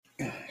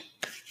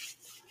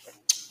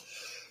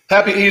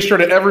Happy Easter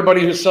to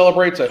everybody who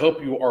celebrates. I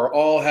hope you are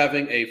all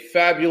having a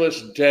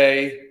fabulous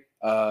day,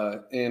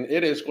 and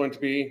it is going to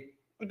be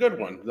a good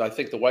one. I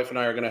think the wife and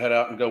I are going to head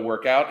out and go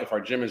work out if our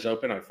gym is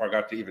open. I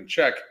forgot to even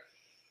check.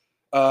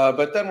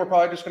 But then we're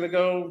probably just going to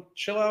go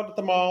chill out at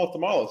the mall if the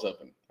mall is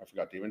open. I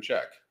forgot to even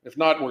check. If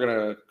not, we're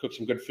going to cook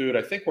some good food.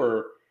 I think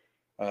we're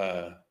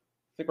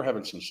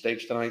having some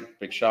steaks tonight.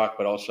 Big shock,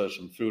 but also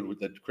some food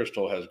that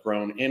Crystal has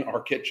grown in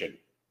our kitchen.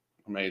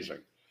 Amazing.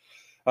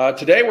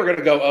 Today we're going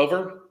to go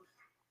over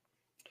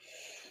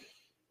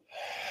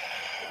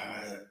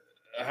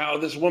how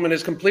this woman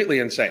is completely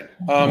insane.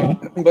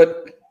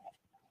 But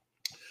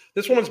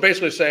this woman's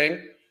basically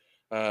saying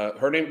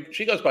her name.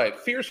 She goes by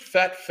Fierce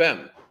Fat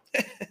Femme.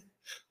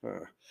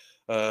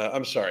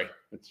 I'm sorry.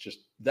 It's just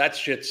that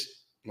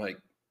shit's like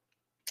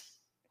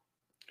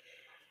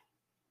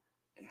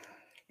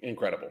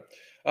incredible.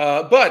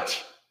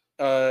 But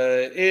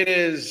it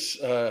is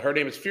her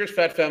name is Fierce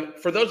Fat Femme.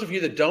 For those of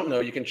you that don't know,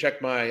 you can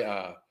check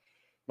my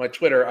my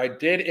Twitter. I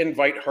did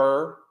invite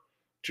her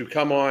to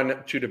come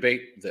on to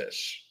debate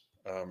this.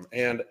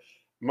 And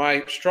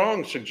my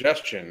strong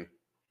suggestion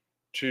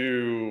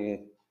to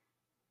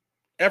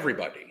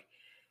everybody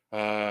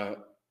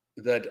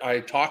that I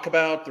talk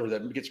about or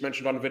that gets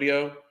mentioned on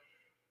video,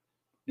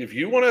 if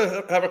you want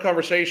to have a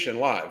conversation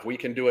live, we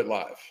can do it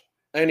live.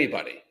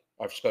 Anybody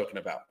I've spoken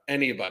about,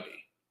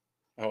 anybody,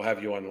 I'll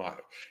have you on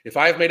live. If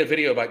I've made a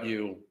video about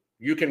you,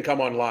 you can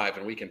come on live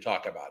and we can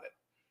talk about it.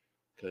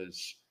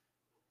 Because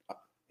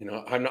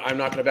I'm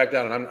not going to back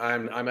down,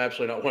 and I'm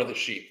absolutely not one of the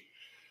sheep.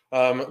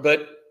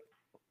 But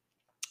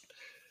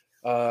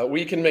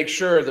we can make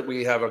sure that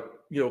we have a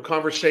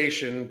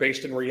conversation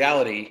based in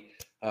reality.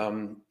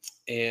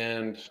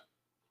 And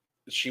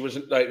she was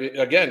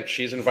again.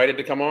 She's invited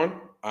to come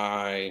on.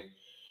 I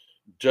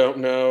don't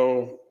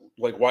know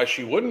why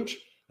she wouldn't,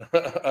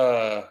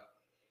 but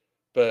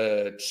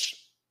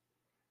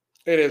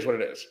it is what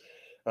it is.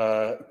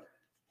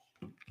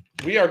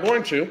 We are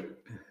going to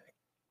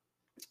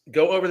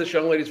go over this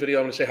young lady's video.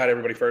 I'm going to say hi to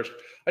everybody first.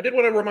 I did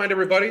want to remind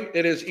everybody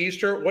it is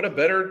Easter. What a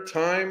better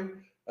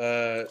time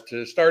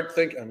to start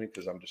thinking. I mean,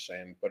 because I'm just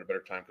saying, what a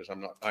better time because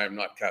I am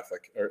not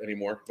Catholic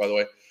anymore. By the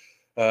way,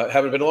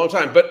 haven't been a long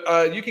time.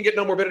 But you can get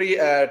No Morbidly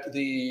at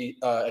the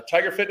at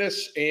Tiger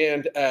Fitness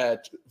and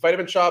at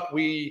Vitamin Shop.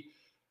 We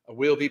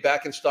will be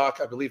back in stock,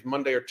 I believe,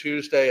 Monday or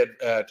Tuesday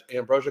at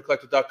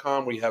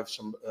ambrosiacollective.com. We have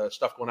some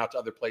stuff going out to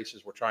other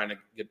places. We're trying to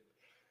get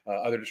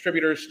other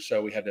distributors,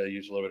 so we had to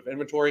use a little bit of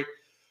inventory.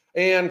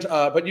 And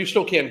but you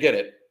still can get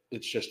it.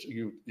 It's just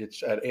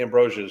it's at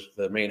Ambrosia's,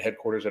 the main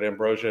headquarters at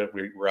Ambrosia.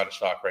 We're out of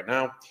stock right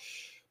now.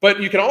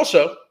 But you can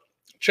also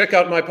check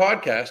out my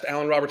podcast,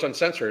 Alan Roberts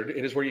Uncensored.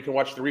 It is where you can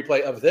watch the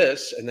replay of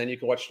this, and then you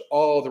can watch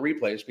all the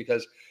replays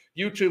because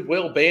YouTube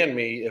will ban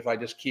me if I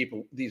just keep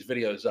these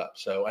videos up.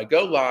 So I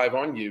go live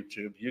on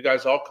YouTube. You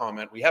guys all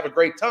comment. We have a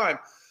great time.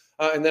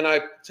 And then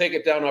I take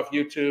it down off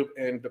YouTube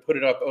and put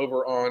it up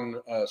over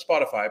on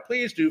Spotify.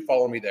 Please do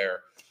follow me there.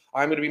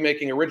 I'm going to be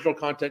making original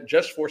content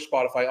just for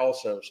Spotify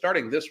also,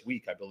 starting this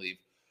week, I believe.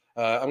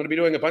 I'm going to be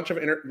doing a bunch of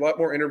a lot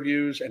more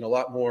interviews and a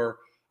lot more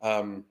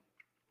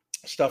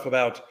stuff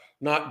about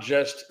not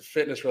just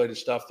fitness-related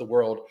stuff, the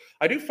world.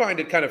 I do find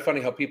it kind of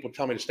funny how people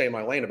tell me to stay in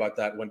my lane about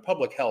that when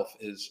public health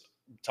is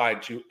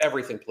tied to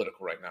everything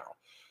political right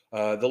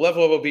now. The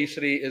level of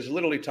obesity is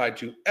literally tied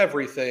to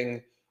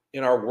everything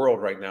in our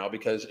world right now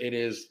because it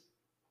is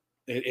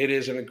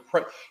an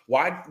incredible.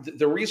 Why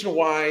the reason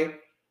why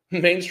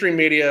mainstream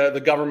media,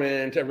 the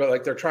government,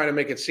 everybody, they're trying to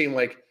make it seem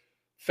like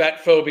fat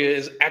phobia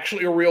is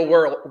actually a real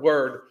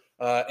word,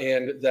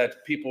 and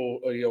that people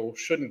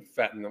shouldn't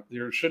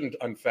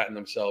unfatten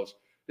themselves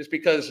is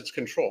because it's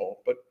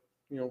control. But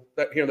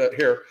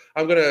here.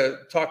 I'm going to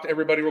talk to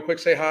everybody real quick.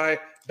 Say hi,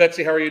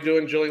 Betsy. How are you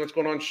doing? Jillian, what's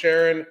going on?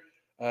 Sharon,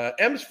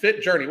 M's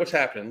Fit Journey. What's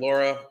happening?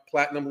 Laura,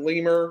 Platinum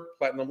Lemur.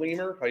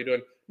 How you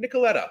doing?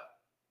 Nicoletta,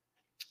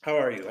 how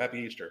are you? Happy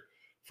Easter.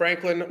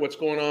 Franklin, what's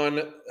going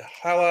on?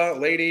 Hala,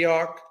 Lady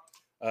Hawk.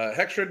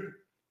 Hextrid,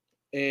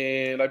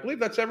 and I believe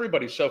that's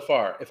everybody so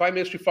far. If I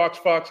missed you, Fox,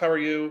 how are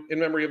you? In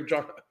memory of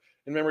John,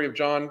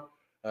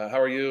 how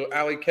are you?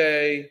 Ali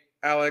K,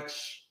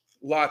 Alex,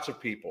 lots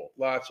of people.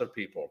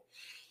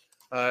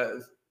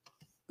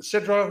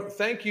 Sidra,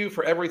 thank you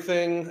for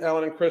everything,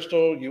 Alan and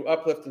Crystal. You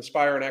uplift,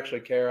 inspire, and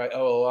actually care. I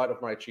owe a lot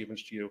of my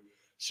achievements to you.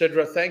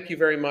 Sidra, thank you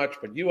very much,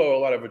 but you owe a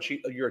lot of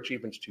your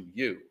achievements to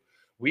you.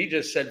 We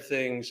just said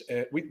things,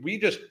 and we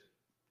just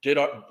did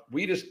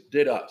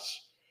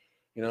us.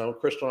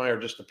 Crystal and I are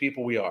just the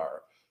people we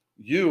are.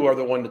 You are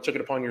the one that took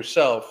it upon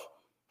yourself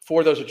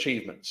for those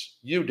achievements.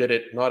 You did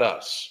it, not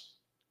us.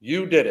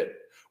 You did it.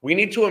 We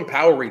need to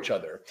empower each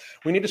other.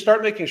 We need to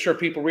start making sure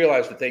people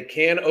realize that they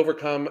can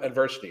overcome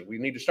adversity. We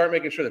need to start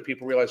making sure that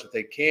people realize that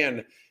they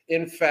can,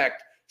 in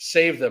fact,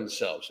 save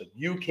themselves, that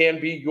you can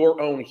be your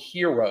own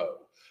hero,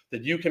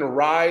 that you can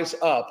rise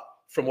up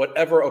from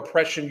whatever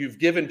oppression you've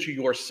given to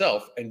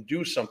yourself and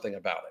do something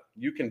about it.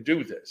 You can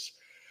do this.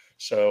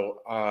 So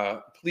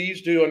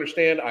please do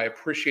understand, I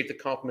appreciate the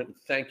compliment and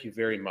thank you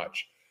very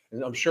much.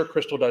 And I'm sure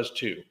Crystal does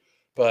too.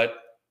 but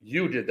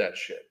you did that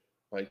shit.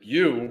 Like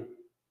you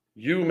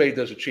made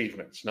those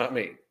achievements, not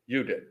me.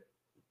 You did.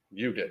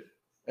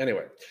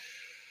 Anyway,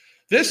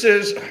 this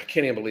is, I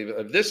can't even believe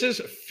it. This is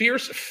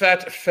Fierce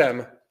Fat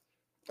Femme.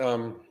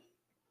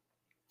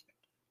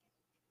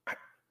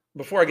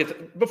 Before I get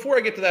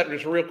to that,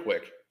 just real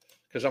quick,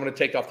 because I'm going to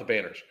take off the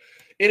banners.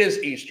 It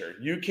is Easter.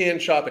 You can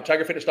shop at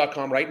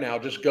tigerfitness.com right now.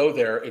 Just go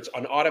there. It's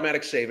an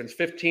automatic savings,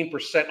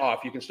 15%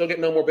 off. You can still get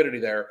No Morbidity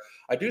there.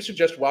 I do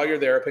suggest while you're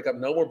there, pick up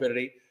No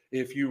Morbidity.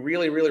 If you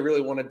really, really,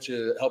 really wanted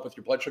to help with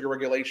your blood sugar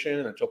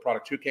regulation until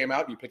product 2 came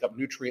out, you pick up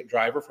Nutrient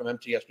Driver from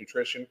MTS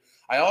Nutrition.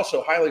 I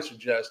also highly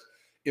suggest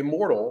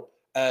Immortal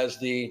as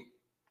the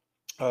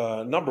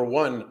number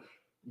one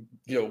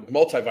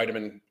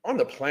multivitamin on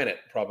the planet,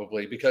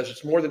 probably, because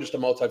it's more than just a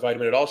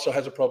multivitamin. It also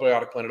has a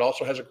probiotic blend. It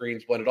also has a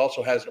greens blend. It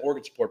also has an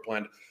organ support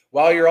blend.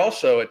 While you're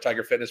also at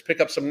Tiger Fitness, pick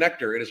up some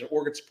Nectar. It is an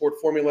organ support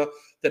formula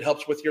that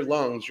helps with your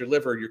lungs, your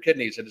liver, your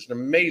kidneys. It is an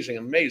amazing,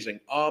 amazing,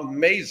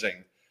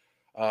 amazing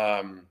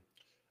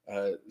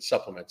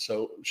supplement.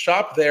 So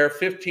shop there,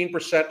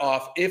 15%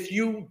 off. If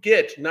you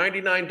get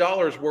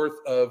 $99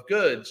 worth of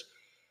goods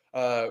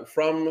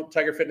from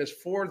Tiger Fitness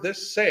for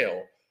this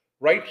sale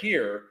right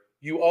here,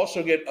 you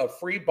also get a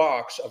free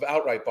box of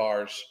Outright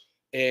bars,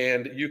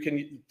 and you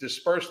can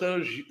disperse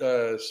those,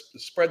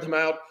 spread them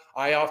out.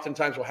 I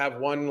oftentimes will have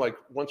one like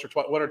once or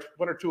twice, one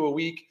or two a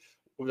week,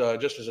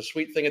 just as a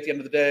sweet thing at the end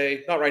of the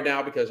day. Not right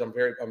now because I'm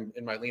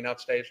in my lean out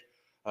stage,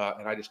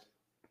 and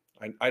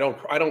I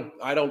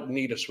don't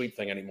need a sweet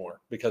thing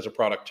anymore because of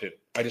product 2.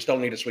 I just don't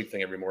need a sweet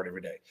thing every morning,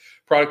 every day.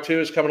 Product 2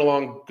 is coming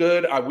along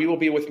good. We will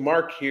be with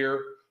Mark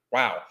here.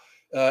 Wow.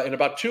 In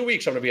about 2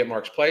 weeks, I'm going to be at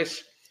Mark's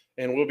place,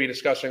 and we'll be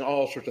discussing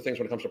all sorts of things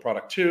when it comes to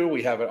product 2.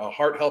 We have a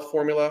heart health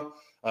formula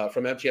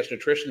from MTS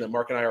Nutrition that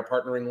Mark and I are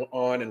partnering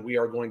on, and we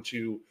are going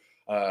to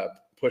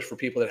push for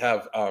people that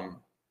have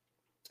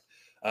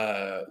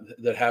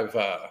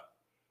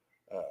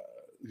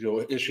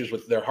issues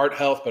with their heart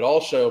health, but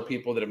also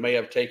people that may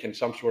have taken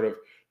some sort of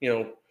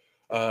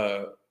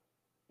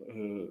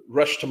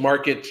rush to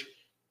market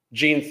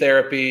gene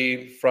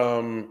therapy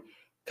from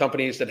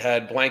companies that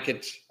had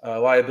blanket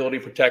liability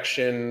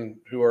protection,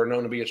 who are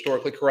known to be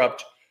historically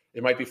corrupt.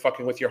 It might be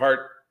fucking with your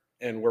heart,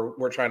 and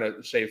we're trying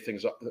to save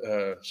things off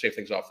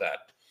that.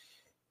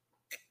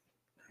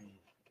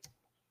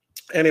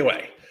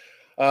 Anyway,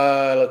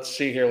 let's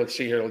see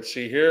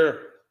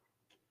here.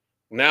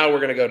 Now we're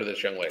going to go to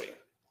this young lady,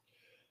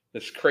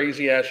 this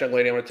crazy ass young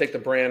lady. I'm going to take the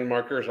brand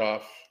markers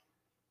off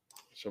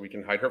so we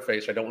can hide her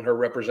face. I don't want her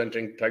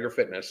representing Tiger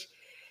Fitness.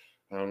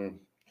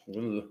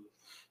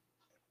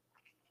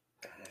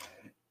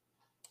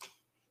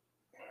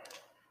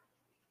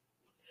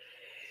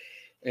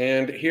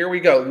 And here we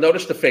go.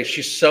 Notice the face.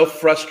 She's so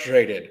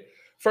frustrated.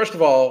 First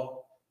of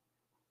all,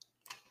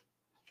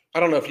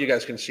 I don't know if you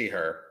guys can see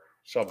her,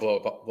 so I'll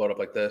blow it up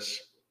like this.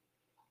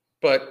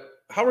 But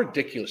how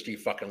ridiculous do you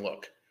fucking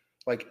look?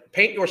 Like,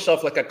 paint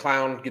yourself like a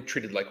clown, get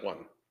treated like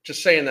one.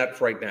 Just saying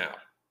that right now.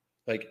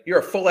 Like, you're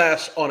a full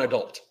ass on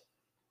adult.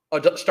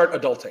 Start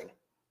adulting.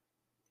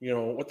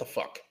 What the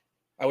fuck?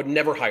 I would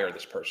never hire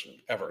this person,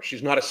 ever.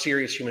 She's not a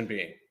serious human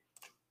being.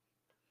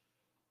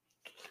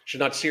 She's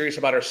not serious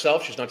about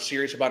herself. She's not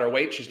serious about her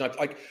weight. She's not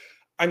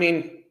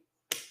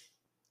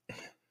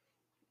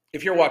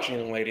if you're watching,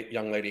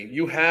 young lady,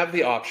 you have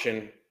the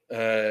option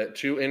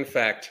to, in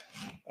fact,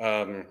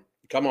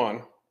 come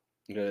on.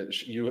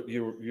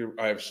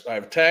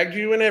 I've tagged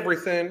you and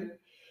everything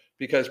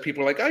because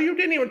people are like, oh, you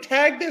didn't even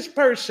tag this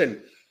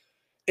person.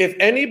 If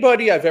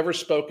anybody I've ever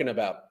spoken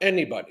about,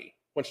 anybody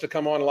wants to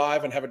come on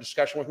live and have a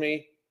discussion with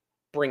me,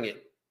 bring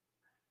it.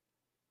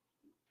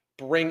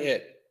 Bring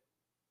it.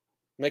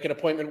 Make an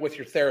appointment with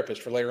your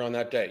therapist for later on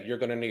that day. You're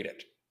going to need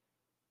it.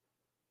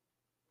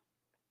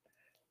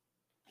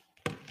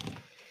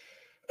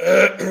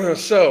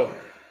 So,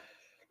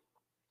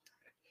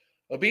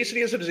 obesity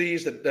is a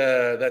disease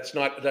that's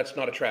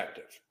not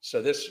attractive.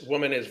 So this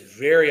woman is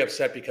very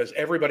upset because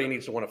everybody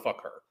needs to want to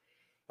fuck her.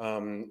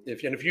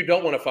 If you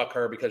don't want to fuck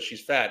her because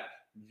she's fat,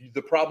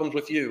 the problem's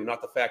with you,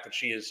 not the fact that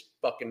she is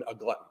fucking a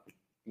glutton.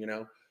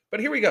 But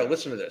here we go.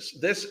 Listen to this.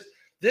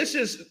 This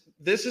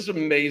is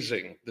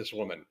amazing. This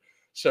woman.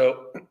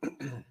 So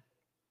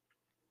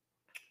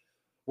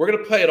we're going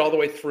to play it all the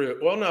way through.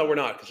 Well, no, we're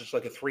not, because it's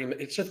like a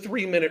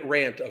 3-minute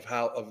rant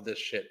of this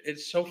shit.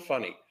 It's so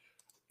funny.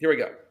 Here we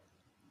go.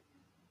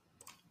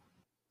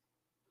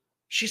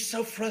 She's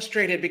so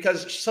frustrated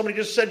because somebody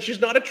just said she's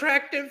not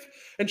attractive,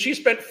 and she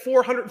spent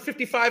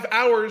 455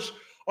 hours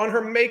on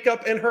her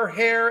makeup and her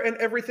hair and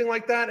everything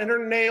like that, and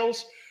her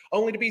nails,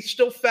 only to be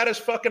still fat as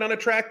fucking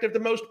unattractive to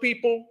most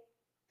people,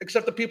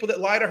 except the people that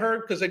lie to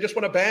her because they just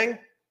want to bang.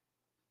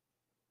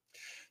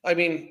 I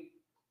mean,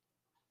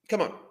 come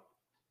on.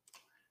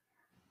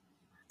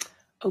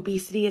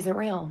 Obesity isn't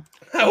real.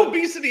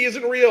 Obesity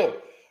isn't real.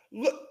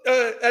 Look,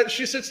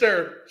 she sits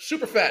there,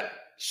 super fat,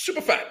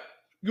 super fat.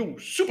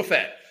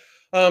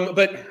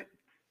 But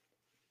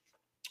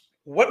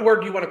what word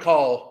do you want to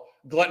call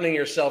gluttoning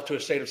yourself to a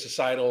state of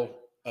societal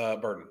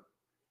burden?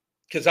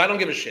 Because I don't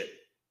give a shit.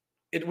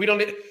 We don't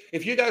need,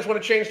 if you guys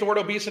want to change the word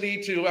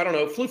obesity to, I don't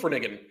know,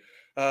 fluffernigan,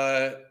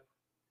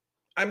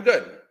 I'm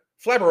good.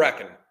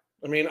 Flabberackin.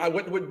 I mean, I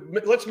would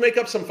let's make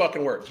up some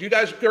fucking words. You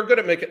guys are good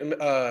at making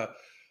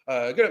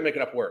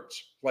up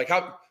words. Like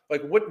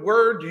what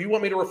word do you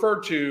want me to refer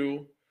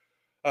to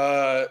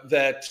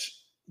that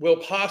will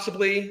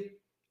possibly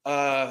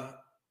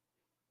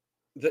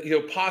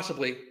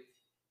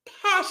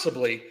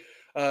possibly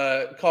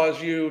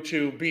cause you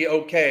to be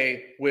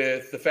okay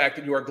with the fact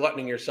that you are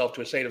gluttoning yourself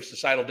to a state of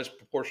societal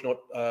disproportionate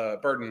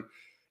burden,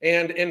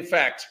 and in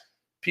fact,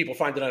 people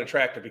find it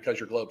unattractive because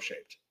you're globe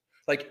shaped.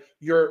 Like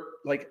you're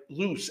like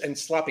loose and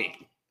sloppy.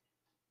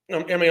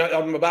 I mean,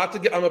 I'm about to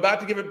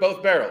give it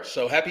both barrels.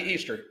 So happy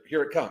Easter!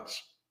 Here it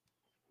comes.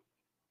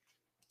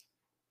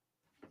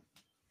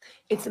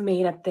 It's a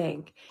made up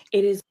thing.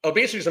 It is.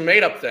 Obesity is a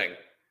made up thing.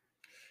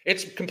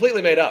 It's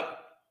completely made up.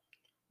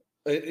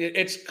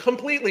 It's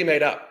completely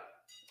made up.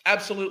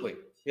 Absolutely.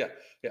 Yeah.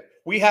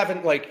 We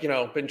haven't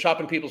been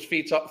chopping people's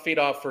feet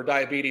off for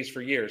diabetes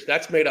for years.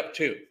 That's made up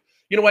too.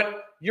 You know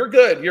what? You're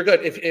good. You're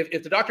good.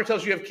 If the doctor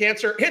tells you have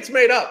cancer, it's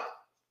made up.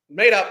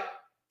 Made up.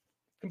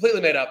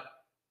 Completely made up.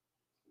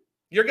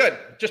 You're good.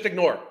 Just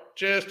ignore.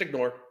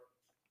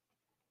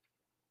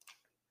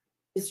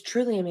 It's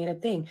truly a made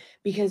up thing,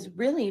 because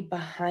really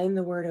behind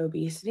the word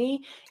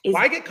obesity is.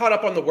 Why get caught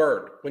up on the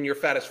word when you're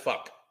fat as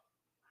fuck?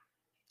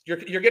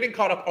 You're getting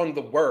caught up on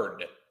the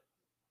word.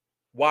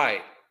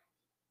 Why?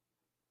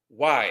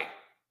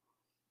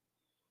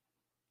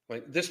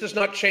 Like, this does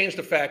not change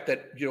the fact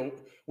that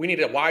we need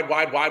a wide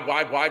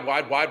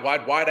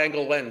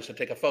angle lens to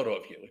take a photo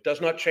of you. It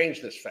does not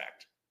change this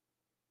fact.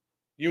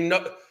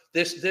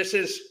 This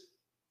is.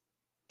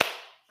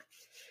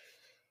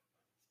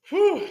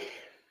 Whew.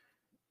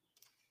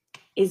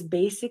 Is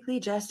basically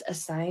just a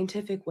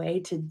scientific way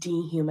to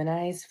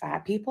dehumanize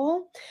fat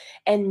people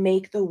and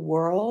make the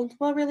world,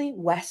 well, really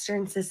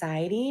Western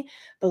society,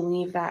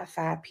 believe that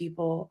fat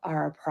people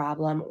are a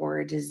problem or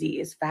a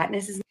disease.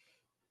 Fatness is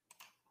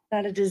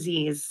not a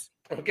disease.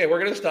 Okay, we're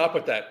going to stop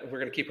with that. We're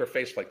going to keep her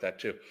face like that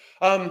too.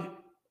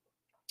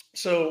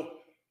 So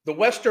the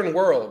Western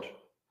world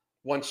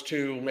wants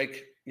to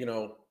make,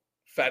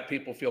 fat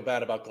people feel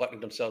bad about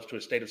gluttoning themselves to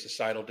a state of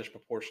societal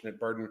disproportionate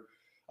burden.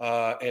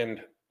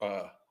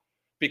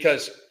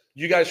 Because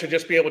you guys should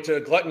just be able to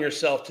glutton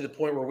yourself to the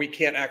point where we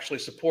can't actually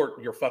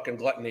support your fucking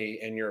gluttony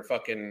and your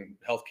fucking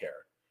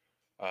healthcare.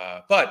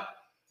 But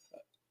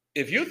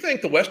if you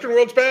think the Western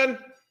world's bad,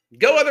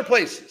 go other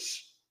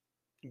places.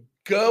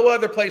 Go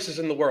other places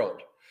in the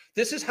world.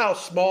 This is how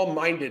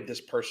small-minded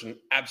this person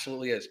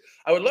absolutely is.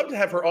 I would love to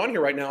have her on here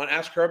right now and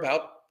ask her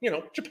about,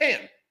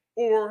 Japan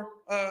or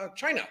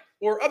China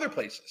or other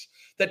places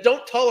that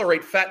don't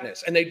tolerate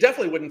fatness. And they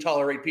definitely wouldn't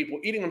tolerate people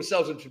eating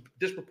themselves into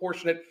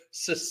disproportionate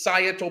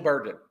societal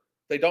burden.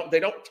 They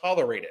don't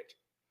tolerate it.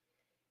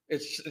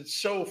 It's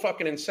so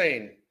fucking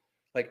insane.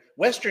 Like,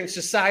 Western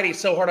society is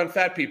so hard on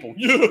fat people.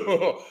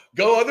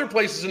 Go other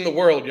places in the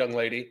world, young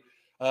lady.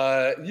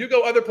 You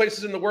go other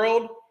places in the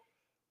world.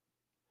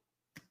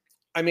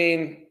 I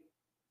mean,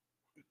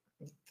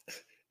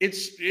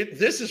 this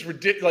is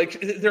ridiculous.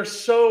 Like, they're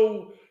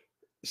so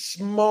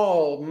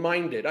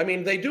small-minded. I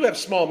mean, they do have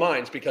small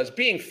minds, because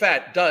being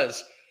fat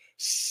does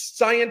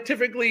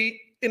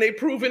scientifically, in a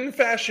proven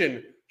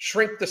fashion,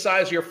 shrink the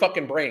size of your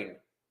fucking brain.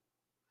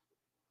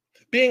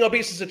 Being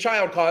obese as a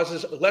child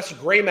causes less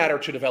gray matter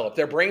to develop.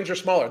 Their brains are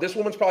smaller. This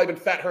woman's probably been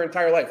fat her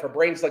entire life. Her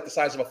brain's like the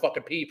size of a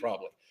fucking pea,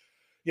 probably.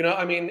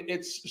 I mean,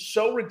 it's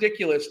so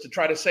ridiculous to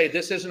try to say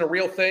this isn't a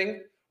real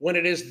thing when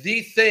it is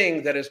the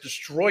thing that is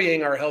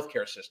destroying our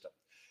healthcare system.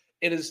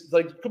 It is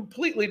like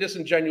completely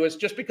disingenuous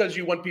just because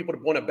you want people to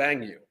want to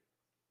bang you.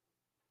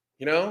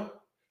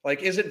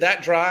 Like, is it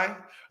that dry?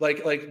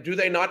 Like, do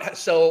they not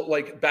sell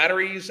like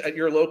batteries at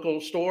your local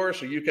store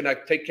so you can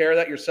take care of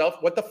that yourself?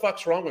 What the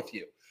fuck's wrong with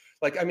you?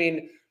 Like, I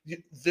mean,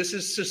 this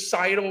is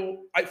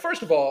societal.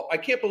 First of all, I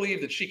can't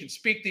believe that she can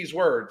speak these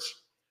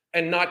words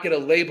and not get a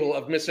label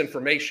of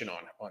misinformation on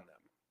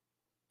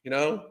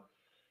them.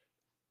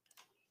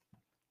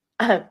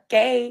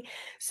 Okay,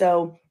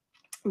 so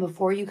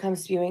before you come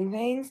spewing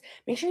things,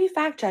 make sure you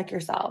fact check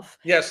yourself.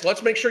 Yes,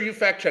 let's make sure you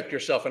fact check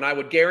yourself. And I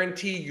would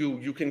guarantee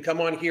you can come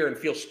on here and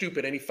feel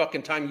stupid any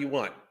fucking time you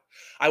want.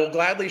 I will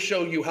gladly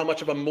show you how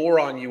much of a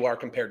moron you are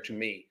compared to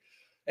me.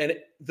 And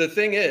the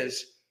thing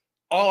is,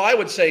 all I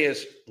would say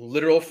is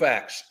literal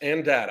facts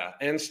and data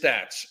and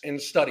stats and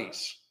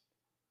studies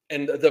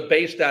and the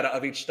base data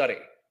of each study.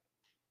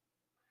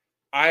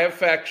 I have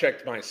fact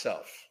checked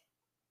myself.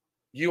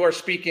 You are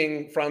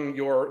speaking from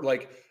your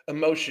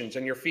emotions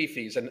and your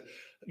fifis, and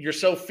you're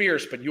so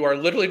fierce, but you are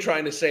literally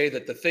trying to say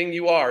that the thing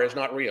you are is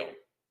not real,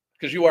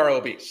 because you are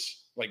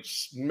obese, like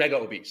mega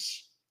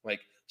obese, like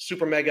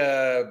super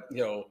mega,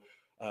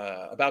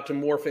 about to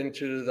morph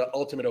into the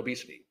ultimate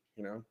obesity,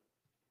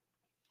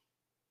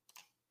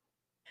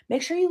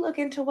 Make sure you look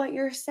into what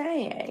you're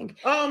saying.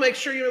 Oh, make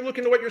sure you look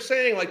into what you're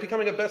saying, like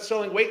becoming a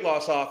best-selling weight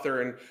loss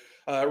author and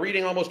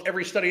reading almost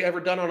every study ever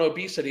done on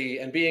obesity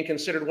and being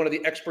considered one of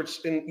the experts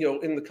in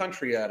the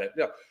country at it.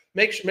 Yeah.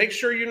 Make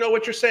sure you know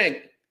what you're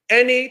saying.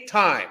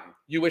 Anytime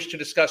you wish to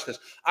discuss this.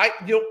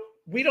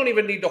 We don't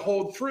even need to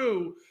hold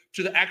through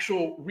to the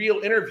actual real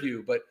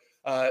interview, but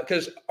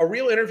because a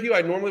real interview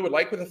I normally would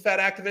like with a fat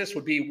activist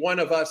would be one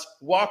of us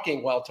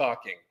walking while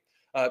talking.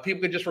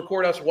 People could just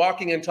record us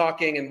walking and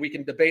talking, and we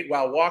can debate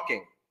while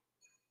walking.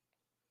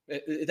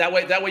 That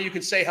way you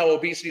could say how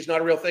obesity is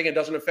not a real thing and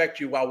doesn't affect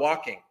you while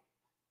walking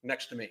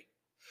next to me.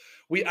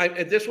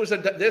 This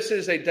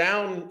is a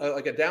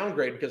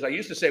downgrade, because I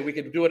used to say we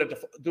could do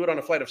it on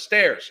a flight of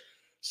stairs.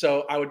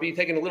 So I would be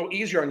taking a little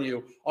easier on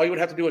you. All you would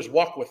have to do is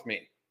walk with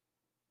me.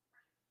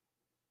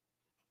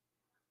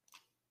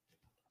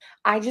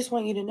 I just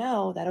want you to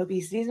know that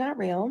obesity is not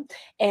real.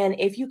 And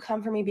if you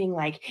come for me being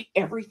like,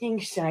 everything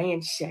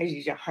science says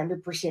is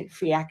 100%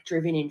 fact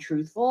driven and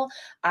truthful,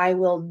 I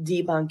will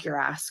debunk your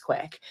ass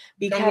quick.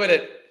 Come with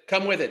it.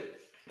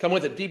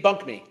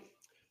 Debunk me.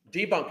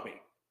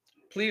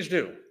 Please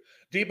do.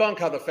 Debunk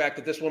how the fact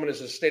that this woman is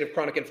in a state of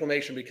chronic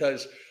inflammation,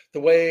 because the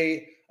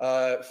way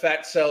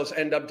fat cells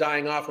end up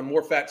dying off, when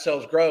more fat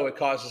cells grow, it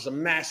causes a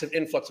massive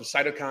influx of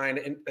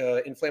cytokine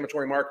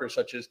inflammatory markers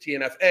such as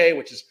TNF-A,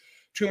 which is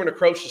tumor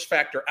necrosis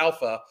factor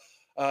alpha,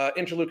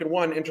 interleukin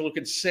 1,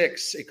 interleukin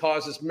 6. It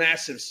causes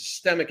massive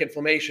systemic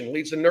inflammation,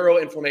 leads to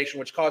neuroinflammation,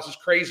 which causes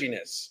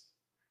craziness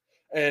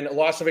and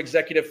loss of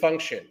executive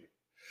function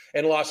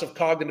and loss of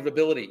cognitive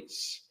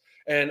abilities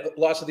and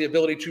loss of the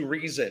ability to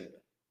reason,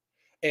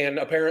 and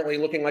apparently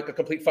looking like a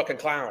complete fucking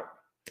clown.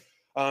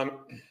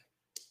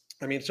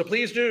 So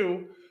please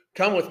do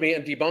come with me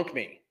and debunk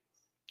me.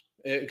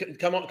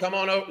 Come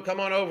on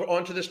over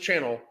onto this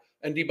channel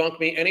and debunk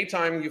me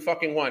anytime you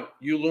fucking want,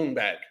 you loon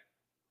bag.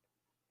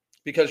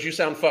 Because you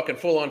sound fucking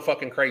full on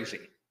fucking crazy.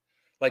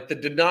 Like, the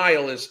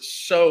denial is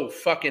so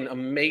fucking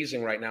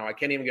amazing right now. I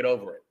can't even get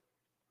over it.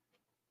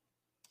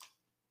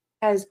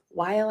 Because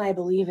while I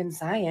believe in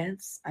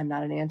science, I'm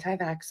not an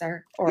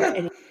anti-vaxxer or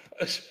any.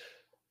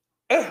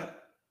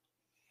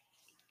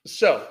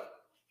 So,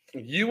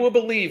 you will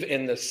believe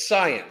in the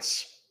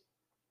science.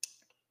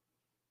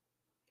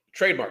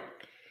 Trademark.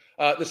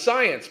 The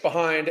science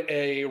behind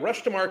a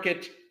rush to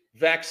market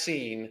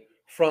vaccine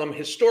from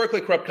historically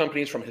corrupt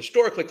companies, from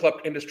historically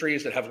corrupt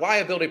industries that have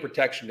liability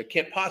protection, that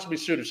can't possibly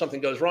sue if something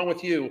goes wrong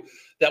with you,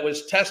 that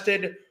was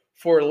tested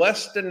for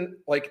less than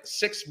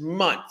 6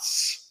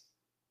 months,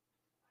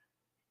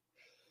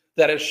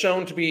 that is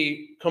shown to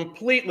be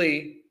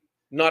completely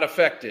not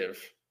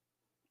effective,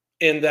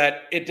 in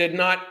that it did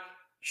not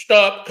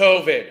stop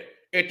COVID.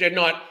 It did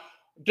not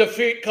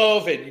defeat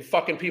COVID. You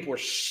fucking people are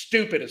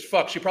stupid as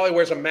fuck. She probably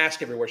wears a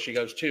mask everywhere she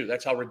goes too.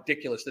 That's how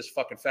ridiculous this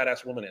fucking fat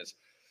ass woman is.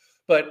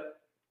 But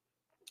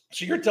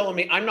so you're telling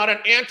me I'm not an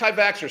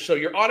anti-vaxxer, so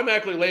you're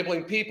automatically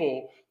labeling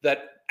people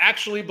that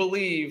actually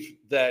believe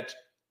that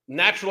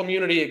natural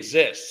immunity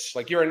exists.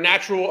 Like, you're a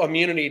natural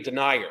immunity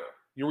denier.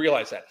 You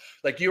realize that.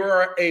 Like, you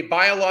are a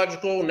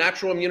biological,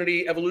 natural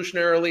immunity,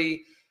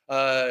 evolutionarily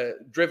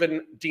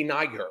driven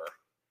denier.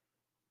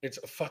 It's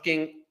a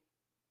fucking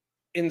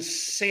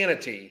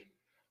insanity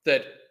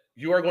that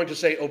you are going to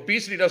say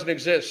obesity doesn't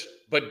exist,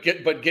 but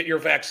get your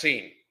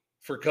vaccine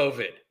for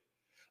COVID.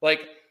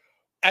 Like,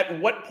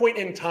 at what point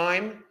in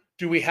time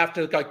do we have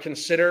to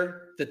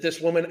consider that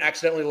this woman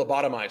accidentally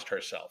lobotomized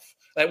herself?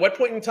 At what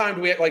point in time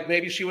do we,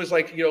 maybe she was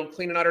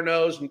cleaning out her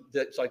nose and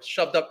that's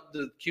shoved up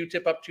the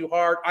Q-tip up too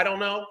hard? I don't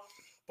know.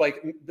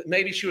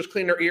 Maybe she was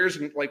cleaning her ears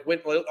and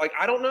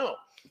I don't know.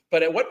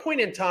 But at what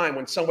point in time,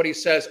 when somebody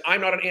says,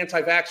 I'm not an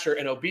anti-vaxxer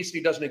and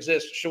obesity doesn't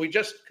exist, should we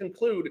just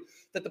conclude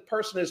that the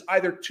person is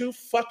either too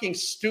fucking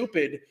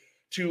stupid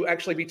to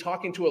actually be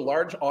talking to a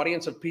large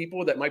audience of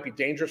people that might be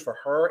dangerous for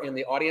her and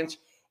the audience,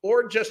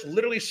 or just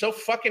literally so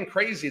fucking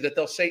crazy that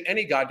they'll say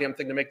any goddamn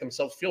thing to make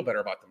themselves feel better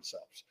about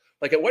themselves?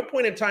 At what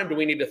point in time do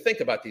we need to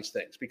think about these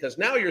things? Because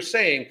now you're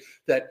saying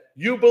that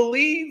you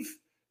believe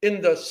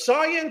in the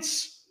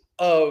science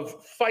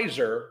of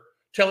Pfizer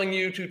telling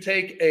you to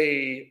take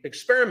a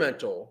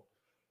experimental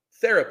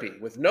therapy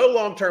with no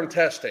long-term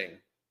testing,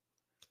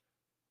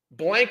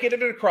 blanket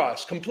it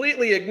across,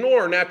 completely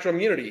ignore natural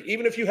immunity.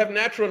 Even if you have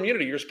natural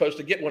immunity, you're supposed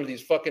to get one of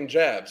these fucking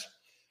jabs.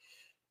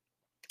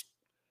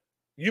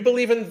 You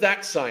believe in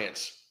that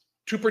science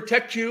to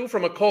protect you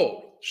from a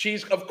cold.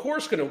 She's, of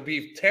course, going to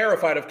be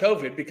terrified of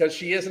COVID because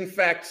she is, in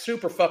fact,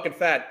 super fucking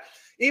fat.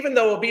 Even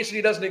though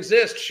obesity doesn't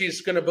exist,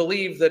 she's going to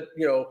believe that,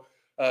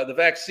 the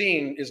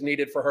vaccine is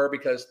needed for her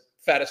because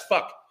fat as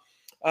fuck.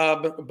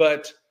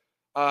 But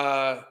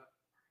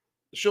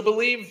she'll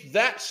believe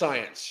that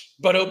science.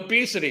 But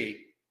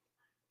obesity,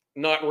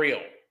 not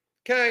real.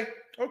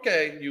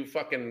 Okay, you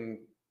fucking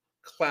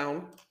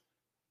clown.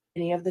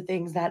 Any of the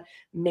things that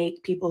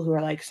make people who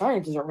are like,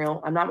 science isn't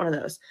real. I'm not one of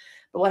those.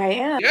 But what I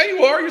am. Yeah,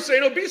 you are. You're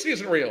saying obesity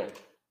isn't real.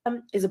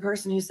 Is a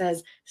person who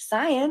says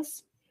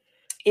science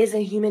is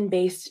a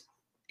human-based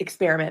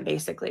experiment,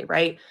 basically,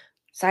 right?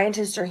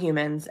 Scientists are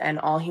humans, and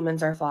all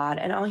humans are flawed,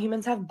 and all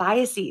humans have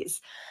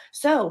biases.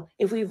 So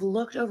if we've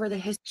looked over the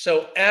history.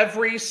 So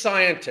every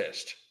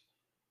scientist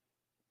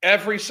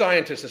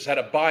has had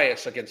a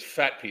bias against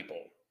fat people.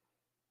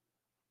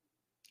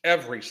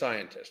 Every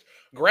scientist.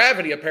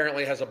 Gravity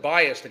apparently has a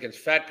bias against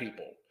fat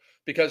people.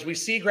 because we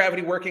see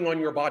gravity working on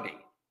your body.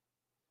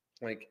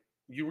 Like,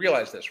 you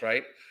realize this,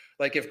 right?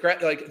 Like, if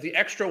like the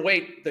extra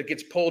weight that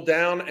gets pulled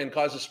down and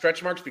causes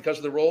stretch marks because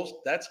of the rolls,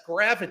 that's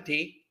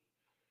gravity.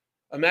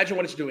 Imagine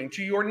what it's doing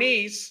to your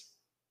knees.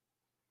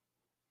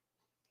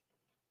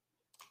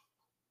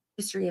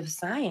 History of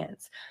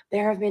science.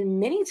 There have been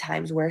many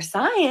times where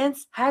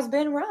science has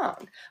been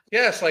wrong.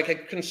 Yes,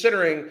 like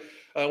considering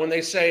when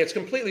they say it's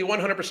completely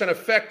 100%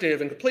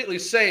 effective and completely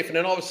safe, and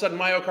then all of a sudden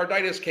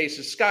myocarditis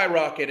cases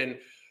skyrocket, and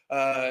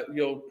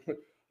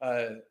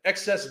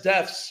excess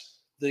deaths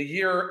the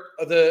year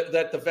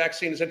that the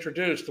vaccine is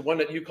introduced, the one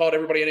that you called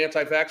everybody an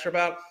anti-vaxxer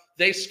about,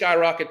 they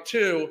skyrocket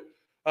too.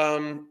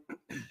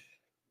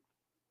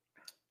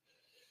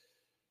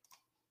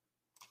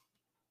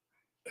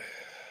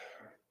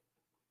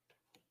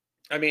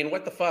 I mean,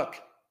 what the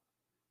fuck?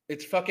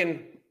 It's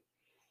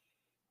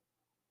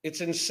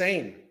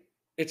insane.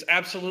 It's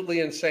absolutely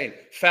insane.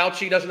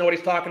 Fauci doesn't know what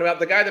he's talking about.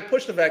 The guy that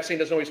pushed the vaccine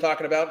doesn't know what he's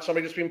talking about.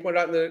 Somebody just being pointed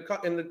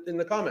out in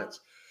the comments.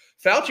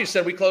 Fauci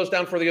said we closed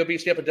down for the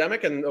obesity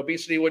epidemic, and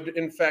obesity would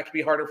in fact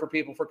be harder for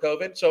people for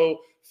COVID.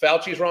 So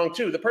Fauci's wrong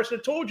too. The person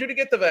who told you to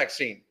get the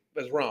vaccine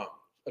is wrong,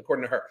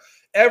 according to her.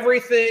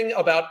 Everything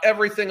about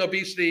everything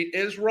obesity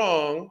is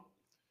wrong,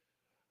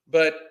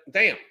 but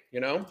damn,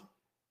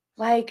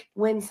 Like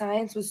when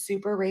science was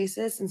super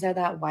racist and said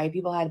that white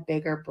people had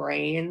bigger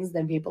brains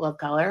than people of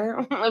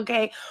color,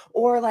 okay?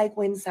 Or like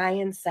when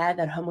science said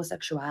that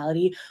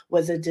homosexuality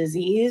was a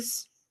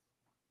disease.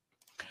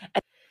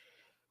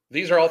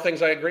 These are all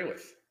things I agree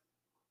with.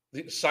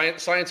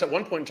 Science at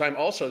one point in time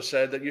also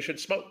said that you should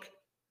smoke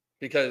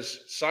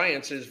because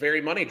science is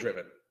very money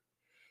driven.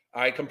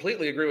 I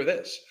completely agree with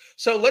this.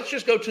 So let's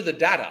just go to the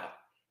data.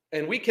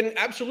 And we can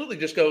absolutely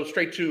just go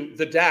straight to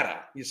the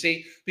data, you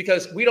see,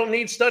 because we don't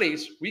need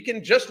studies. We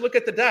can just look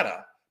at the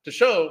data to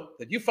show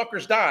that you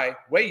fuckers die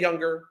way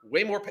younger,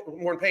 way more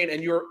in pain,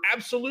 and you're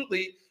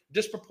absolutely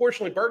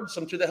disproportionately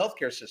burdensome to the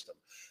healthcare system.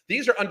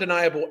 These are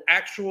undeniable,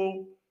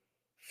 actual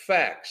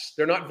facts.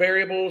 They're not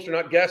variables. They're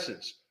not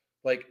guesses.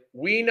 Like,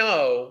 we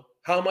know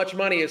how much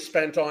money is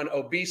spent on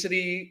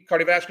obesity,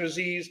 cardiovascular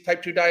disease,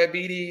 type 2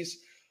 diabetes,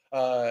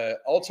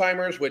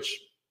 Alzheimer's, which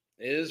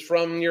is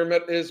from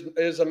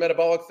is a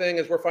metabolic thing,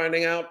 as we're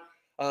finding out.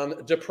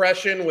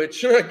 Depression,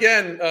 which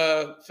again,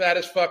 fat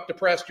as fuck,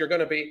 depressed, you're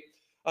going to be.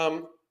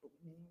 I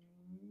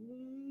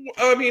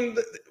mean,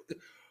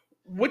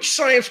 which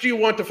science do you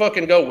want to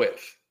fucking go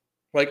with?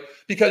 Like,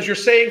 because you're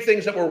saying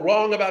things that were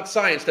wrong about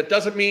science, that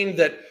doesn't mean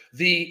that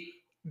the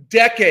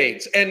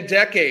decades and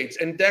decades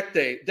and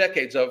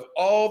decades of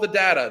all the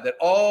data that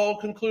all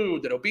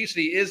conclude that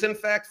obesity is in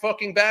fact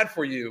fucking bad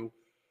for you,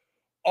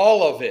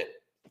 all of it.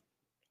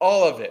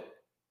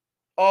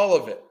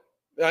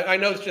 I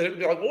know,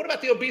 like, what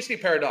about the obesity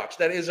paradox?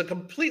 That is a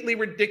completely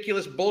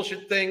ridiculous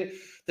bullshit thing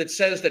that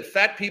says that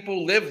fat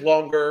people live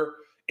longer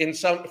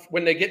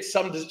when they get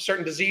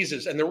certain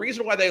diseases. And the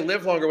reason why they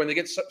live longer when they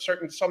get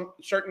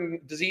certain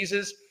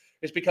diseases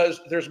is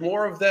because there's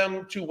more of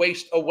them to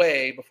waste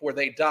away before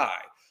they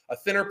die. A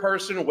thinner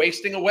person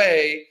wasting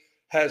away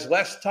has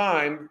less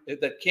time,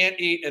 that can't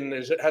eat, and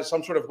has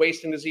some sort of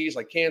wasting disease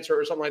like cancer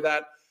or something like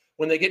that.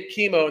 When they get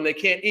chemo and they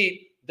can't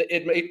eat,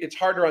 it's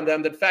harder on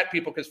them than fat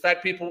people, because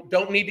fat people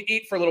don't need to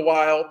eat for a little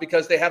while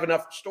because they have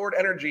enough stored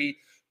energy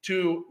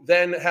to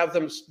then have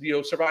them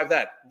survive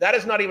that. That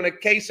is not even a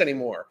case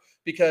anymore,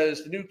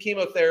 because the new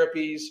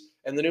chemotherapies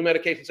and the new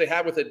medications they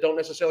have with it don't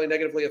necessarily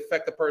negatively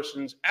affect the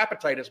person's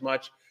appetite as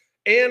much.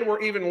 And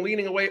we're even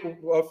leaning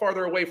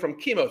farther away from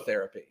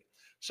chemotherapy.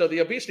 So the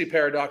obesity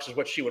paradox is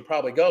what she would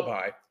probably go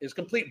by, is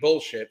complete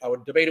bullshit. I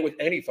would debate it with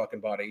any fucking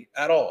body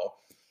at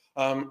all.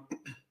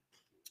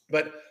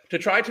 But to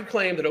try to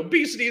claim that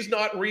obesity is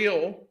not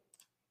real.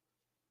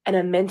 And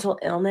a mental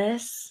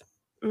illness.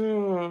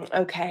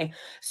 Okay.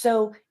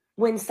 So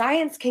when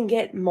science can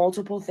get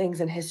multiple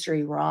things in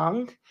history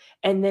wrong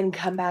and then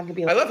come back and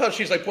be like, I love how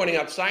she's like pointing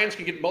out science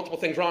can get multiple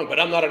things wrong, but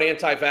I'm not an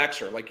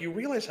anti-vaxxer. Like, you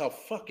realize how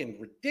fucking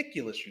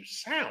ridiculous you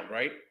sound,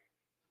 right?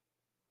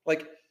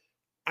 Like,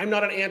 I'm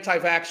not an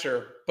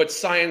anti-vaxxer, but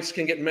science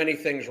can get many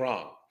things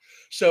wrong.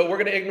 So we're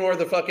going to ignore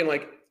the fucking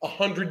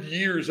 100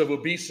 years of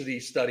obesity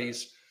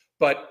studies,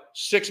 but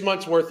 6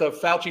 months worth of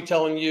Fauci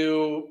telling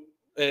you,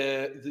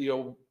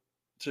 to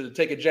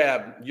take a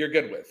jab, you're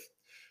good with.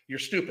 You're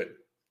stupid,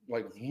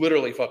 like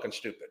literally fucking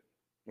stupid.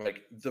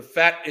 Like, the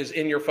fat is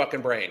in your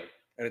fucking brain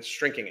and it's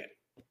shrinking it,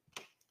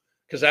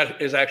 because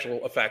that is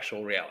a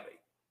factual reality.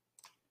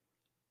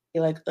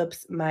 Like,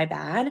 oops, my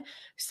bad.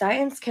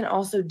 Science can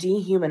also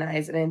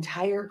dehumanize an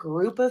entire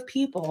group of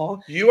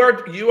people. You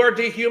are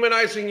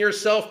dehumanizing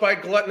yourself by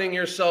gluttoning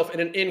yourself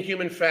in an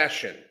inhuman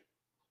fashion.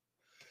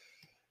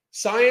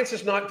 Science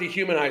is not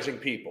dehumanizing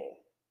people.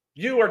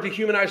 You are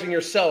dehumanizing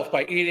yourself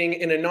by eating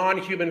in a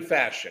non-human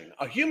fashion.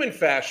 A human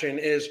fashion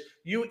is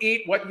you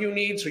eat what you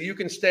need so you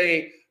can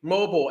stay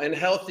mobile and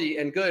healthy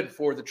and good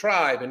for the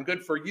tribe and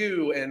good for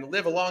you and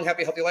live a long,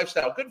 happy, healthy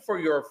lifestyle. Good for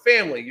your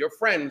family, your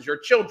friends, your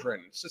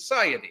children,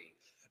 society,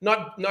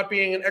 not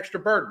being an extra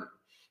burden.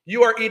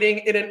 You are eating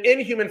in an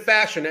inhuman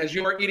fashion, as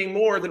you are eating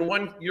more than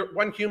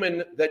one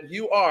human that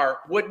you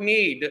would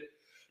need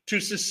to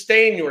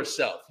sustain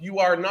yourself. You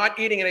are not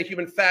eating in a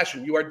human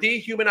fashion. You are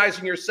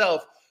dehumanizing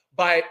yourself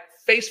by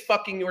face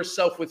fucking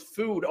yourself with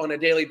food on a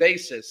daily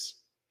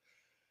basis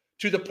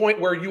to the point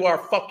where you are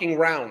fucking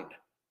round.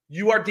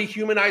 You are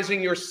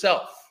dehumanizing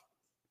yourself.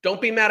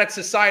 Don't be mad at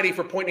society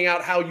for pointing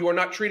out how you are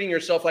not treating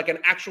yourself like an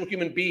actual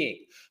human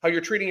being, how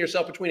you're treating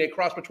yourself between a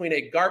cross between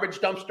a garbage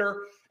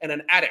dumpster and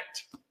an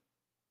addict.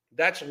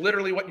 That's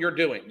literally what you're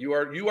doing. You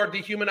are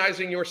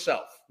dehumanizing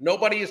yourself.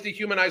 Nobody is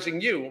dehumanizing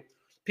you.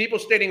 People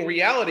stating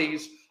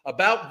realities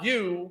about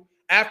you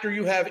after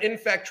you have in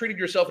fact treated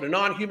yourself in a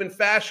non-human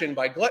fashion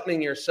by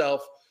gluttoning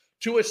yourself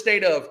to a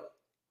state of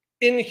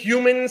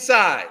inhuman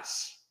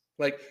size.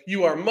 Like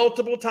you are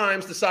multiple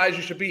times the size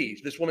you should be.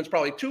 This woman's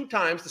probably 2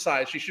 times the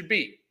size she should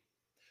be.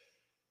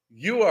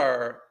 You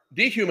are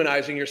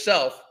dehumanizing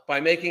yourself by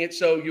making it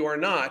so you are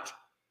not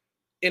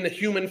in a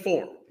human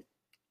form,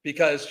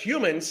 because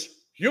humans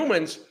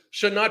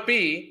should not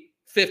be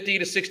 50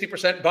 to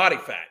 60% body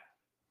fat.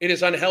 It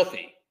is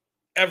unhealthy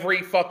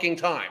every fucking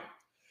time.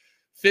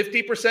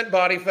 50%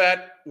 body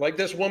fat, like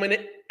this woman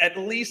at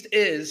least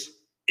is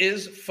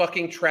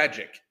fucking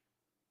tragic.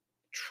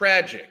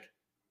 Tragic.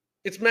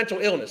 It's mental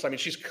illness. I mean,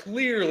 she's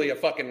clearly a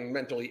fucking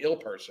mentally ill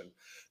person.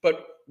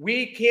 But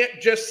we can't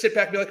just sit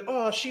back and be like,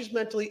 oh, she's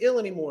mentally ill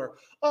anymore.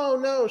 Oh,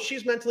 no,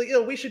 she's mentally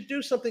ill. We should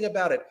do something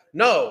about it.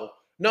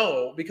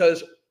 No,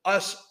 because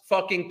us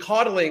fucking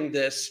coddling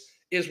this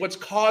is what's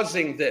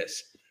causing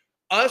this.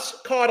 Us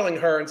coddling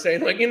her and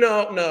saying, like,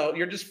 no,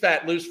 you're just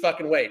fat, lose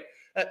fucking weight.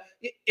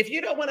 If you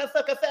don't want to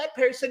fuck a fat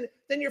person,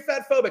 then you're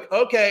fat phobic.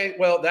 Okay,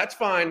 well, that's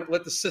fine.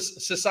 Let the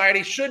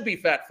society should be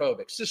fat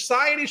phobic.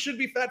 Society should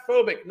be fat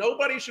phobic.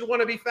 Nobody should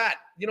want to be fat.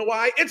 You know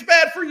why? It's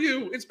bad for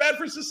you. It's bad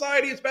for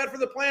society. It's bad for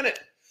the planet.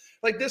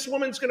 Like, this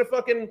woman's going to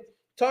fucking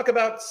talk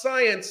about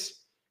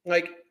science.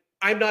 Like,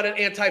 I'm not an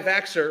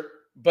anti-vaxxer,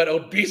 but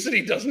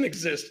obesity doesn't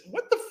exist.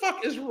 What the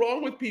fuck is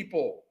wrong with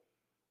people?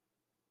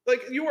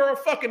 Like, you are a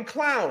fucking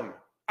clown.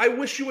 I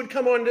wish you would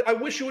come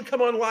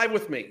on live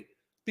with me,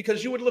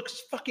 because you would look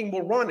fucking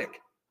moronic.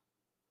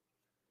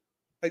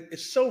 Like,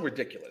 it's so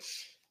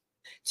ridiculous.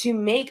 To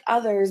make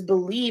others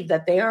believe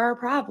that they are a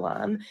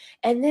problem.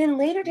 And then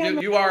later down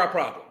you are a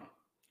problem.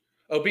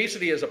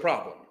 Obesity is a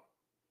problem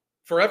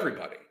for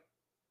everybody.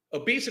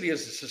 Obesity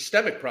is a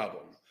systemic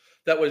problem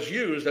that was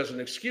used as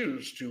an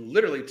excuse to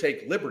literally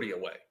take liberty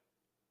away.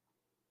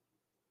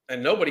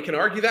 And nobody can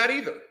argue that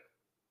either.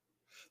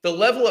 The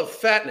level of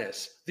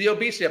fatness, the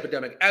obesity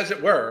epidemic, as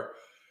it were,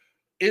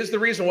 is the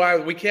reason why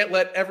we can't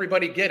let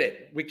everybody get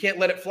it. We can't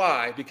let it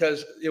fly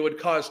because it would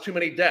cause too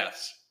many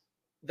deaths.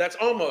 That's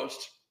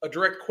almost a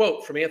direct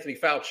quote from Anthony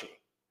Fauci.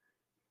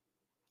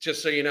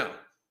 Just so you know.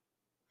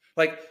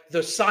 Like,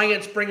 the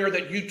science bringer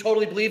that you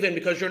totally believe in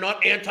because you're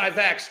not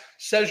anti-vax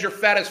says you're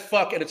fat as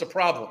fuck and it's a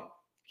problem.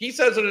 He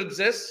says it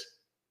exists.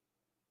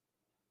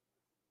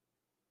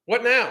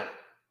 What now?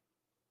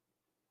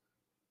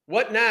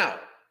 What now?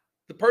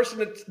 The person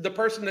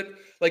that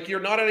like,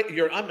 I'm not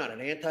an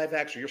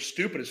anti-vaxxer. You're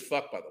stupid as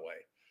fuck, by the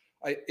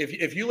way.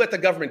 If you let the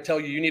government tell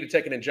you need to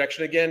take an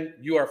injection again,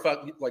 you are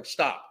like,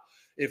 stop.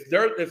 If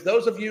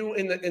those of you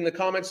in the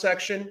comment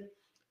section,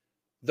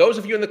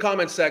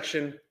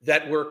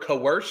 that were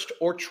coerced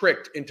or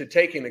tricked into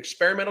taking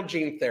experimental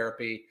gene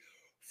therapy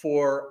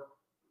for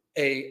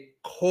a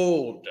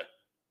cold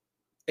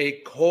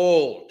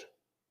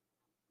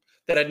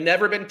that had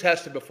never been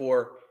tested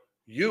before,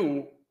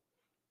 you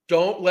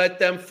don't let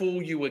them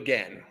fool you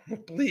again,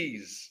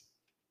 please.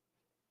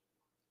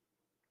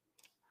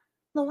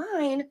 the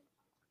line,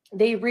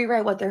 they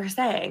rewrite what they're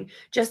saying.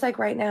 Just like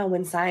right now,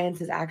 when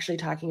science is actually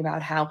talking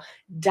about how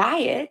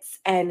diets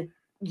and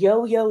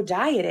yo-yo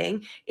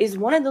dieting is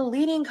one of the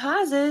leading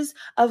causes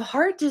of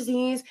heart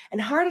disease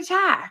and heart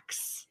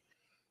attacks.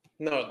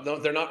 No,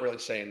 they're not really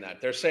saying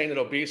that. They're saying that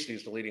obesity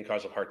is the leading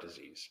cause of heart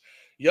disease.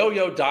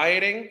 Yo-yo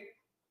dieting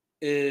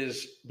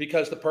is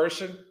because the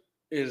person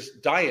is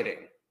dieting.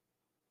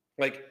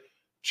 Like,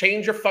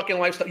 change your fucking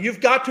lifestyle.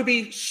 You've got to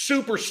be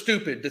super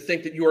stupid to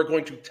think that you are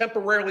going to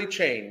temporarily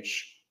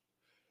change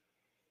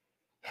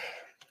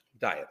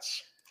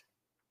diets.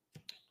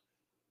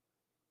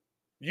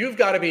 You've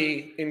got to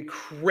be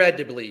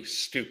incredibly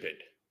stupid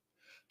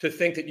to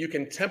think that you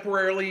can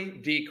temporarily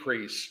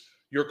decrease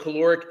your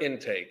caloric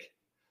intake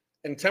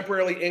and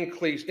temporarily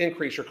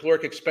increase your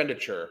caloric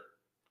expenditure,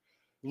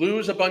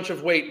 lose a bunch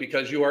of weight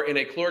because you are in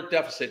a caloric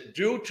deficit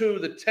due to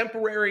the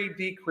temporary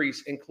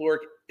decrease in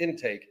caloric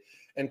intake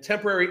and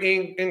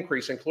temporary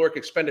increase in caloric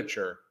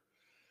expenditure,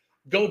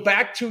 go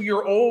back to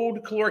your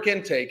old caloric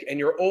intake and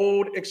your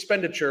old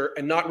expenditure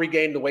and not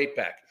regain the weight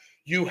back.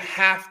 You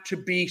have to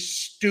be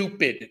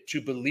stupid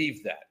to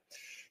believe that.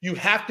 You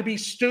have to be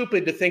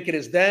stupid to think it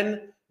is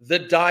then the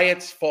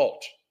diet's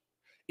fault.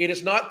 It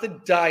is not the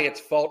diet's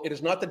fault. It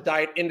is not the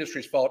diet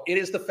industry's fault. It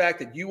is the fact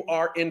that you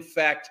are, in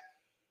fact,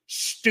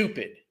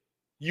 stupid.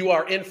 You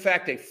are, in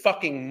fact, a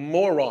fucking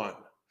moron.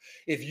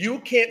 If you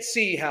can't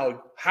see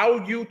how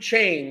you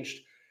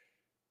changed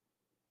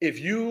If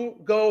you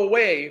go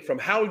away from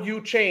how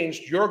you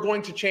changed, you're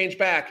going to change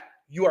back.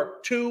 You are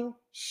too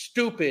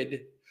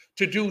stupid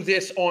to do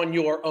this on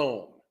your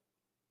own,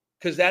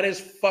 because that is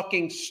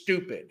fucking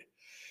stupid.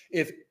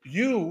 If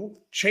you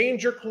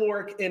change your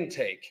caloric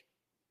intake,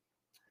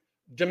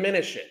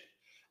 diminish it,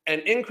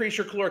 and increase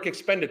your caloric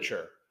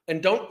expenditure,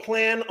 and don't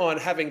plan on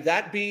having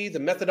that be the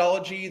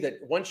methodology that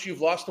once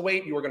you've lost the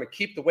weight, you are going to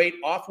keep the weight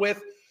off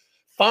with,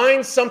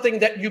 find something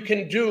that you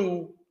can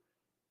do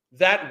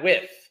that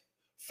with.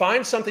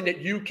 Find something that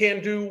you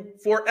can do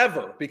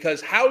forever,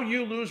 because how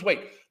you lose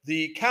weight,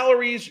 the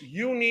calories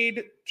you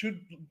need to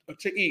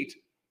eat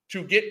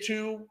to get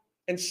to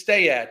and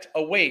stay at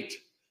a weight,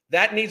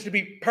 that needs to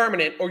be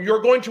permanent, or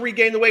you're going to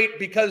regain the weight,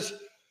 because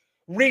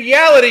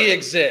reality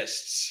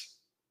exists.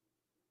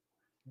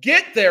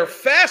 Get there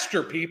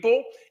faster,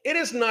 people. It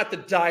is not the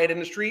diet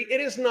industry. It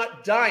is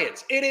not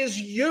diets. It is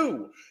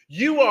you.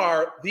 You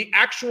are the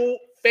actual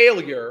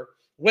failure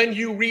when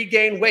you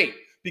regain weight,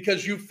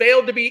 because you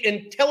failed to be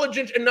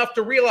intelligent enough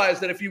to realize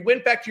that if you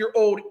went back to your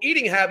old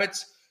eating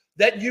habits,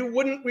 that you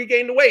wouldn't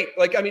regain the weight.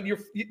 Like, I mean,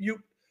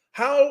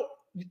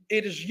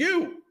 it is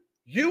you.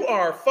 You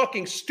are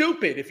fucking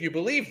stupid if you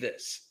believe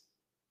this.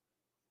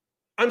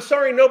 I'm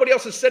sorry nobody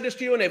else has said this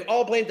to you, and they've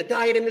all blamed the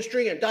diet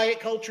industry and diet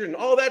culture and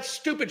all that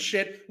stupid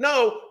shit.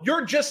 No,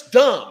 you're just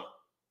dumb.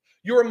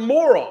 You're a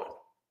moron.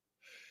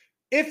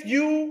 If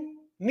you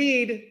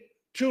need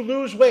to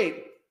lose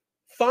weight,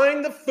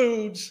 find the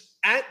foods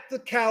at the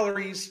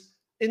calories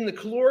in the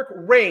caloric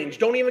range.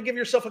 Don't even give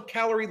yourself a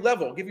calorie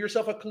level. Give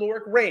yourself a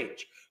caloric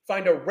range.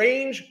 Find a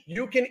range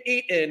you can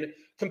eat in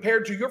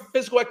compared to your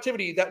physical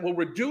activity that will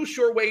reduce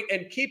your weight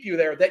and keep you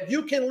there, that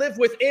you can live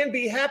with and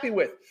be happy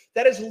with.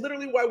 That is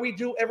literally why we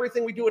do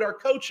everything we do at our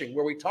coaching,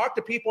 where we talk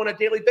to people on a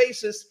daily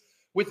basis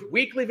with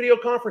weekly video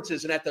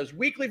conferences. And at those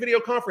weekly video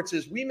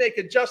conferences, we make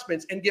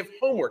adjustments and give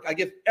homework. I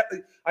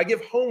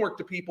give homework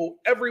to people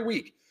every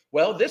week.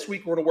 Well, this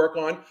week we're going to work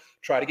on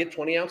try to get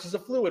 20 ounces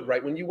of fluid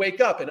right when you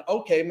wake up. And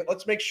okay,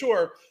 let's make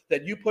sure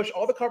that you push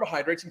all the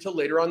carbohydrates until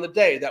later on the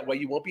day. That way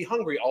you won't be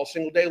hungry all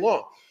single day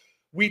long.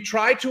 We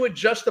try to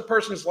adjust the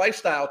person's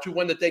lifestyle to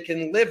one that they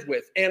can live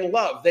with and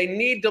love. They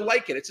need to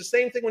like it. It's the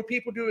same thing when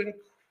people do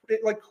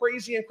like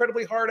crazy,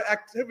 incredibly hard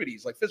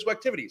activities, like physical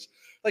activities.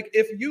 Like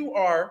if you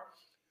are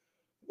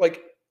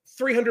like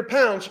 300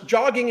 pounds,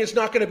 jogging is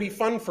not going to be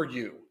fun for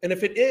you. And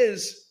if it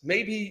is,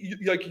 maybe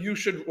you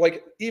should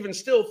even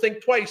still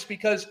think twice,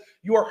 because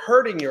you are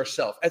hurting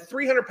yourself. At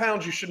 300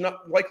 pounds, you should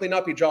likely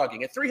not be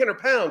jogging. At 300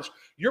 pounds,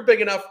 you're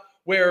big enough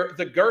where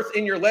the girth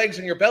in your legs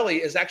and your belly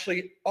is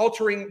actually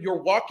altering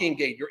your walking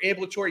gait, your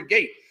ambulatory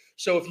gait.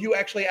 So if you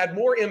actually add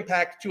more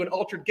impact to an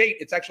altered gait,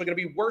 it's actually going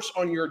to be worse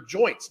on your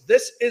joints.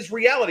 This is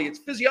reality. It's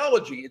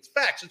physiology. It's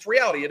facts. It's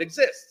reality. It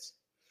exists.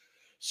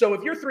 So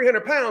if you're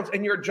 300 pounds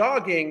and you're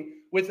jogging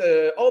with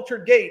an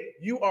altered gait,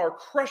 you are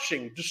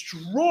crushing,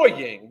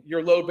 destroying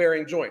your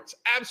load-bearing joints,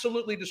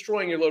 absolutely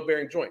destroying your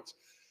load-bearing joints.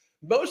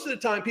 Most of the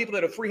time, people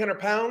that are 300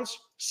 pounds,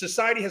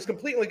 society has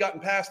completely gotten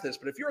past this.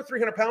 But if you're a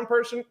 300-pound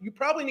person, you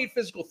probably need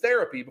physical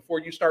therapy before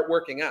you start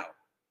working out.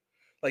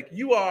 Like,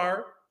 you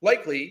are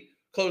likely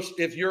close.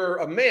 If you're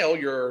a male,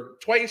 you're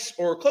twice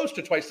or close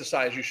to twice the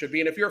size you should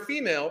be. And if you're a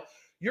female,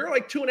 you're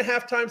like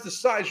 2.5 times the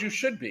size you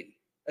should be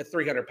at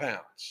 300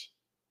 pounds.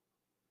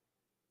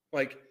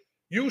 Like,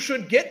 you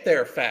should get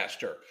there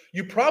faster.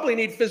 You probably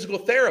need physical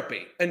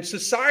therapy. And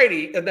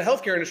society and the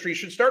healthcare industry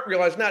should start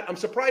realizing that. I'm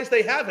surprised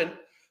they haven't,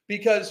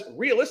 because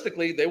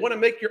realistically, they want to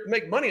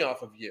make money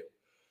off of you.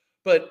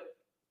 But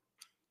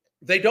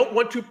they don't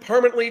want to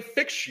permanently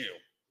fix you.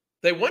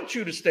 They want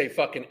you to stay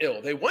fucking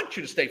ill. They want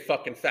you to stay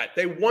fucking fat.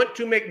 They want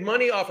to make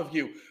money off of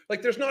you.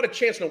 Like, there's not a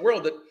chance in the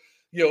world that,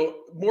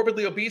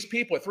 morbidly obese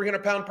people, a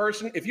 300-pound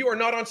person, if you are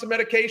not on some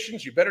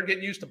medications, you better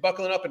get used to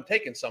buckling up and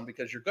taking some,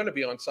 because you're going to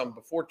be on some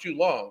before too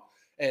long.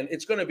 And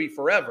it's going to be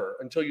forever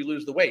until you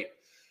lose the weight.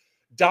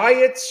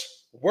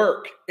 Diets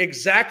work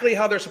exactly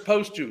how they're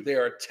supposed to. They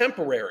are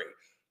temporary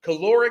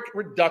caloric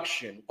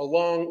reduction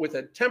along with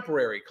a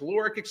temporary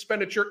caloric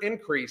expenditure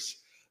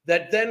increase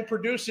that then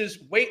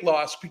produces weight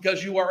loss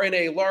because you are in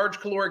a large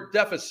caloric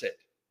deficit.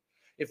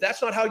 If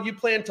that's not how you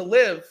plan to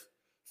live,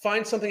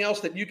 find something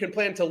else that you can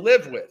plan to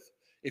live with.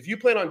 If you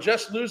plan on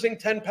just losing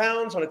 10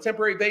 pounds on a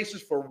temporary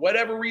basis for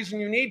whatever reason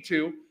you need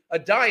to, a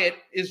diet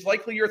is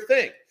likely your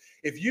thing.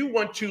 If you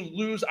want to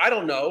lose,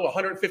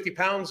 150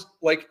 pounds,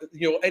 like,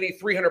 any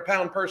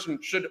 300-pound person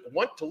should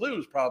want to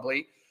lose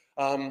probably,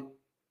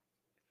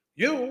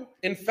 you,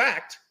 in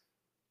fact,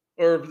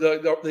 or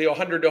the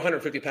 100 to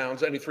 150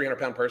 pounds, any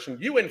 300-pound person,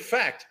 you, in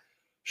fact,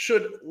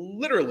 should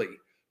literally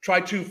try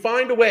to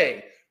find a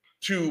way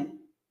to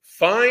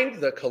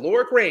find the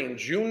caloric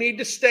range you need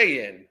to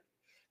stay in,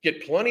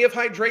 get plenty of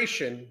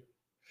hydration,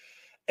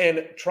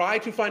 and try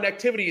to find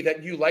activity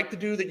that you like to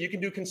do that you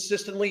can do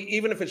consistently,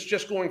 even if it's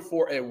just going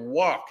for a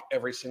walk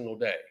every single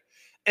day,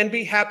 and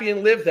be happy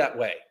and live that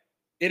way.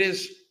 It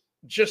is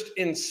just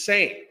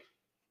insane.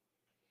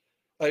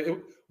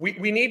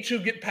 We need to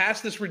get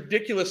past this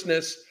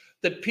ridiculousness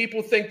that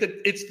people think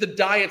that it's the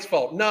diet's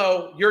fault.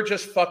 No, you're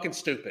just fucking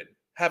stupid.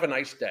 Have a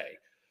nice day.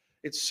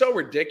 It's so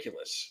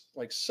ridiculous,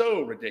 like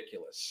so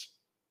ridiculous.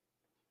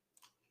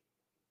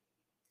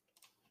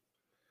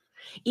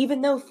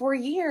 Even though for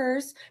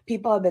years,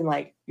 people have been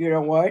like, you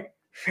know what?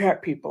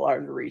 Fat people are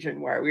the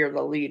reason why we are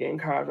the leading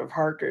cause of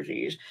heart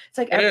disease. It's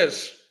like, It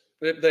is.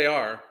 They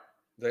are.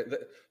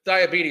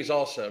 Diabetes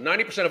also.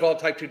 90% of all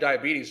type 2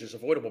 diabetes is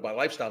avoidable by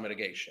lifestyle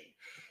mitigation.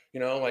 You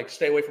know, like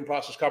stay away from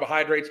processed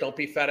carbohydrates, don't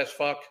be fat as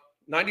fuck.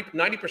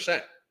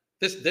 90%.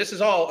 This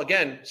is all,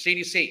 again,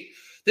 CDC.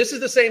 This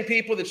is the same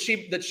people that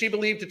she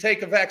believed to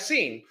take a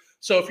vaccine.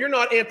 So if you're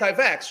not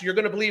anti-vax, you're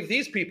going to believe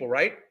these people,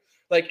 right?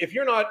 Like if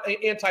you're not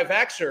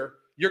anti-vaxxer,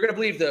 you're going to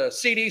believe the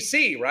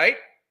CDC, right?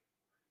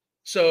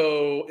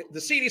 So the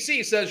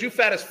CDC says you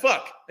fat as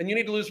fuck and you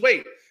need to lose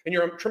weight and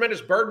you're a tremendous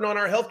burden on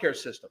our healthcare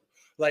system.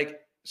 Like,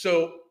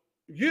 so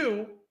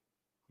you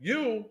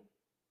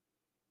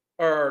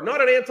are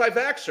not an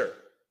anti-vaxxer.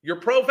 You're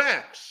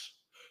pro-vax.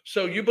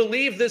 So you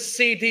believe this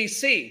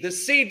CDC. The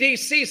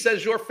CDC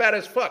says you're fat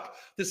as fuck.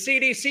 The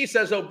CDC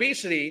says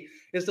obesity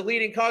is the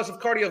leading cause of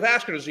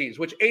cardiovascular disease,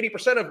 which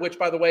 80% of which,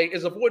 by the way,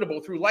 is avoidable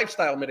through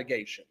lifestyle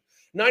mitigation.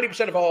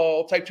 90% of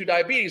all type 2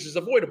 diabetes is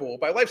avoidable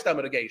by lifestyle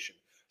mitigation.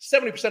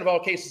 70% of all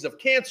cases of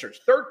cancers,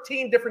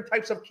 13 different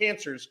types of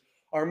cancers,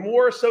 are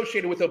more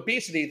associated with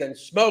obesity than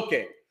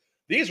smoking.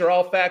 These are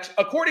all facts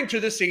according to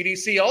the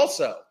CDC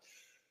also.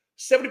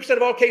 70%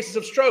 of all cases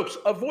of strokes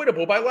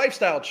avoidable by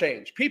lifestyle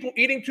change. People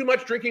eating too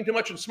much, drinking too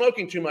much, and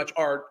smoking too much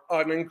are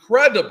an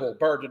incredible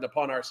burden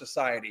upon our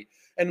society.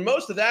 And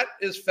most of that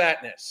is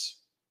fatness.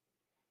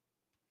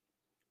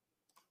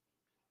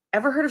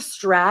 Ever heard of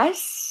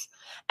stress?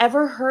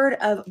 Ever heard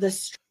of the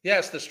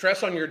Yes, the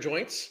stress on your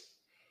joints,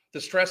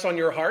 the stress on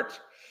your heart.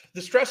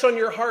 The stress on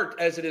your heart,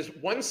 as it is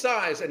one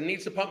size and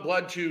needs to pump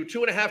blood to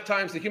 2.5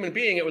 times the human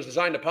being it was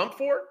designed to pump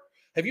for.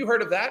 Have you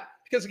heard of that?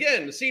 Because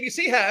again, the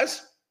CDC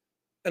has,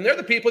 and they're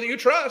the people that you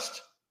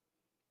trust.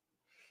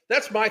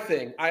 That's my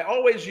thing. I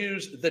always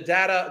use the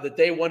data that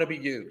they want to be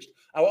used.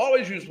 I'll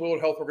always use World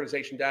Health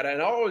Organization data,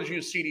 and I'll always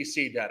use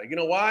CDC data. You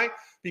know why?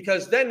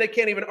 Because then they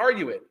can't even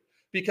argue it.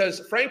 Because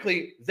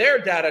frankly, their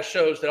data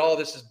shows that all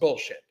this is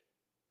bullshit.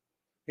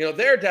 You know,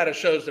 their data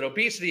shows that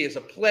obesity is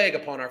a plague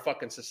upon our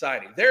fucking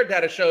society. Their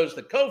data shows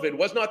that COVID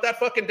was not that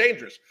fucking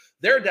dangerous.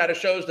 Their data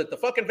shows that the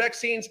fucking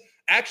vaccines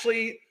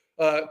actually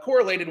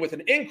correlated with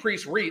an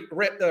increased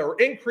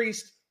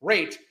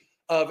rate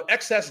of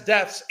excess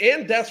deaths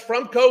and deaths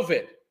from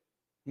COVID.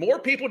 More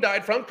people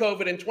died from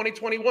COVID in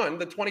 2021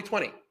 than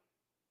 2020.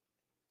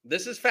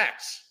 This is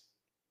facts.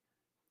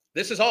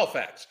 This is all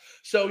facts.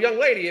 So, young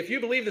lady, if you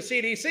believe the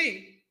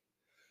CDC,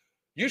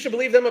 you should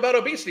believe them about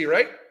obesity,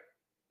 right?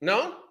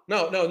 No,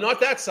 not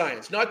that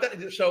science. Not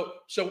that.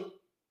 So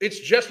it's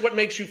just what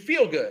makes you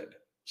feel good.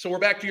 So we're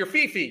back to your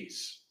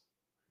fifis.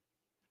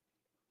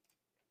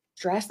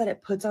 stress that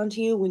it puts onto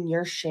you when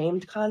you're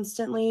shamed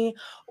constantly,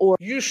 or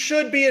you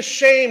should be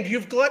ashamed.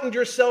 You've gluttoned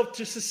yourself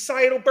to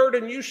societal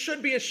burden. You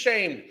should be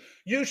ashamed.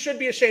 You should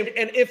be ashamed.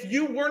 And if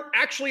you weren't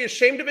actually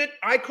ashamed of it,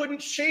 I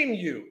couldn't shame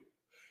you.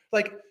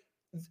 Like,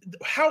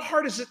 how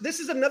hard is it?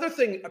 This is another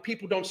thing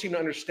people don't seem to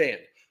understand.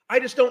 I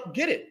just don't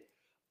get it.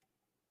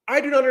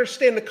 I do not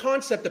understand the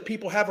concept that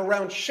people have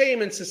around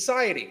shame in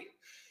society.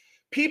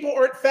 People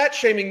aren't fat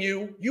shaming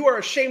you. You are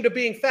ashamed of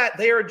being fat.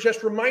 They are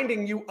just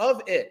reminding you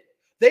of it.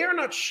 They are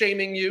not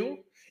shaming you.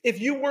 If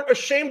you weren't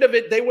ashamed of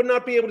it, they would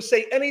not be able to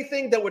say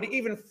anything that would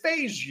even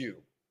faze you.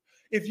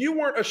 If you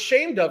weren't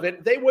ashamed of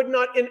it, they would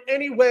not in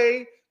any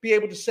way be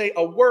able to say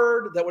a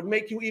word that would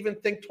make you even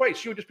think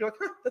twice. You would just be like,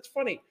 huh, that's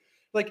funny.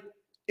 Like,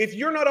 if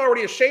you're not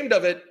already ashamed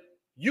of it,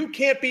 you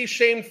can't be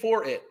shamed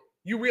for it.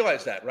 You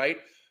realize that, right?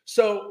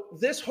 So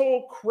this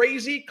whole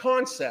crazy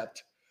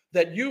concept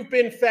that you've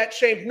been fat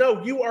shamed,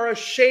 no, you are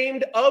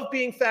ashamed of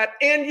being fat,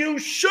 and you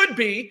should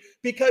be,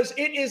 because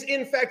it is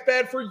in fact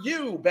bad for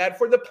you, bad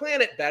for the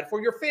planet, bad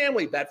for your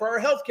family, bad for our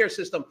healthcare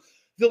system.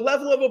 The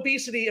level of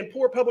obesity and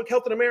poor public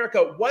health in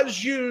America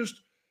was used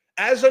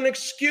as an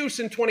excuse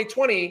in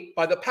 2020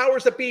 by the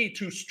powers that be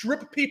to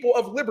strip people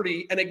of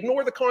liberty and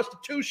ignore the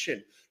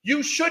Constitution.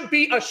 You should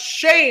be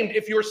ashamed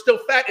if you're still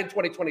fat in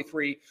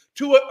 2023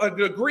 to a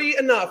degree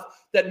enough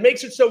that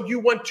makes it so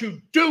you want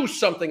to do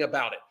something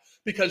about it.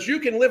 Because you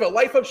can live a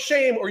life of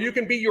shame, or you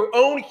can be your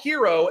own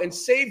hero and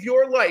save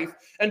your life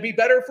and be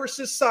better for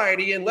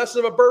society and less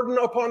of a burden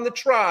upon the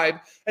tribe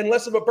and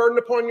less of a burden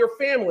upon your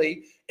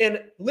family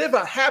and live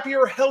a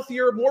happier,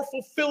 healthier, more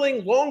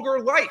fulfilling,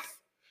 longer life.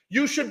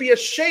 You should be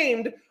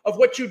ashamed of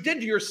what you did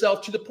to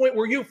yourself to the point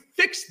where you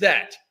fixed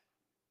that.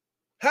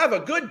 Have a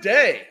good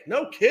day.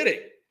 No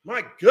kidding.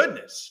 My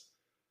goodness.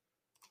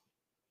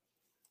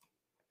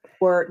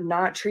 or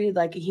not treated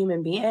like a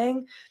human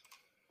being.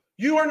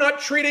 You are not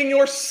treating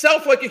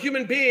yourself like a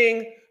human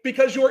being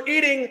because you're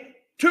eating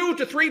 2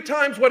 to 3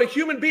 times what a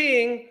human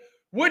being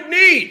would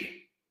need.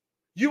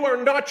 You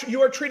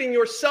are treating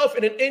yourself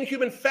in an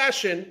inhuman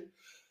fashion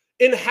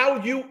in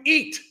how you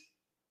eat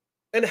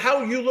and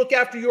how you look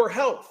after your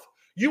health.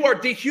 You are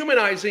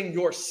dehumanizing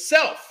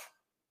yourself.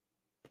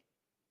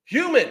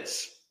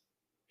 Humans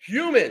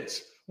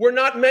were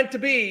not meant to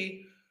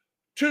be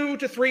 2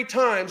 to 3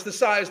 times the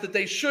size that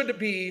they should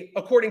be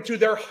according to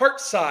their heart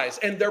size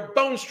and their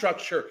bone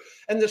structure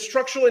and the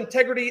structural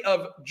integrity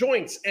of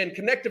joints and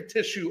connective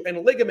tissue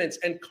and ligaments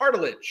and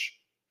cartilage.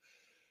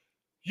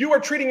 You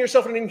are treating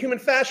yourself in an inhuman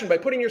fashion by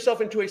putting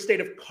yourself into a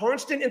state of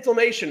constant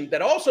inflammation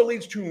that also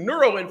leads to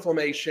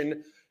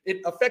neuroinflammation.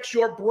 It affects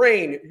your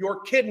brain,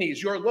 your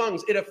kidneys, your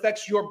lungs. It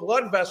affects your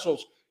blood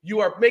vessels. You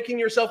are making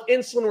yourself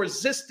insulin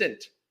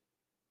resistant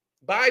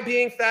by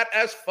being fat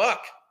as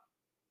fuck.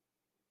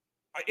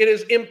 It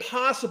is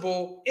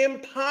impossible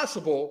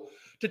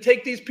to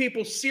take these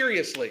people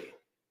seriously.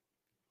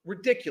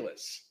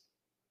 Ridiculous.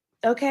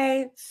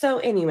 Okay, so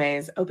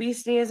anyways,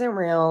 obesity isn't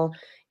real.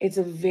 It's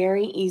a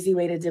very easy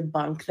way to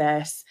debunk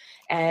this.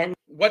 And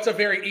what's a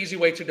very easy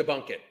way to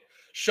debunk it?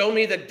 Show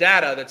me the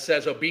data that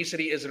says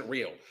obesity isn't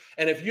real.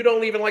 And if you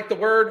don't even like the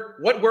word,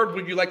 what word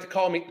would you like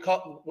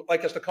to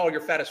like us to call your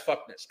fat as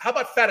fuckness? How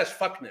about fat as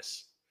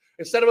fuckness?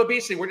 Instead of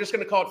obesity, we're just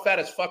going to call it fat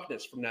as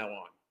fuckness from now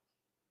on.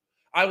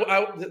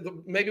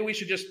 Maybe we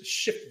should just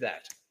shift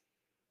that,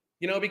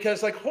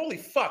 because like, holy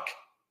fuck.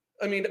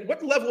 I mean,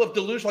 what level of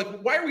delusion? Like,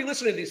 why are we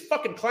listening to these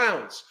fucking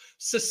clowns?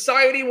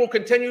 Society will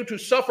continue to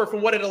suffer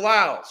from what it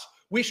allows.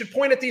 We should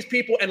point at these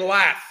people and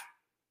laugh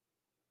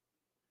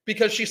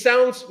because she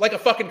sounds like a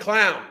fucking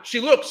clown. She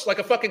looks like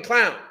a fucking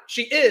clown.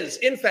 She is,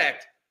 in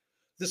fact,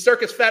 the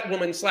circus fat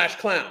woman /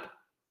 clown.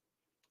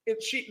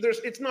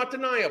 It's not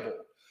deniable.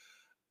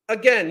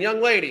 Again,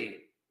 young lady,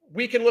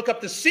 we can look up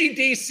the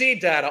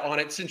CDC data on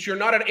it since you're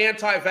not an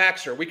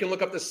anti-vaxxer. We can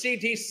look up the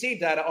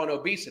CDC data on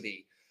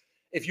obesity.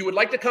 If you would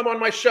like to come on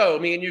my show,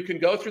 me and you can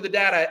go through the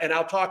data and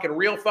I'll talk in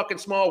real fucking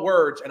small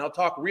words and I'll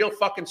talk real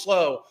fucking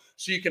slow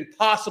so you can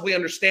possibly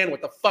understand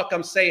what the fuck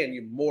I'm saying,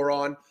 you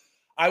moron.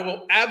 I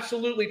will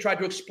absolutely try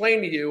to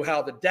explain to you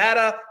how the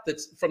data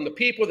that's from the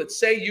people that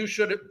say you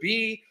should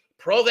be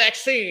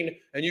pro-vaccine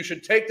and you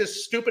should take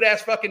this stupid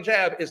ass fucking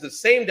jab is the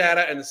same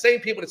data and the same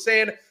people that's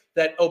saying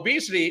that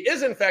obesity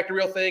is in fact a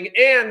real thing.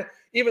 And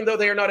even though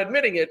they are not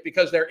admitting it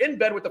because they're in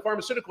bed with the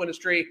pharmaceutical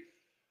industry,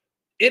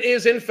 it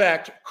is, in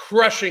fact,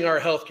 crushing our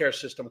healthcare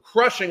system,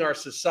 crushing our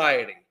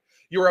society.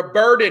 You're a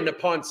burden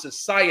upon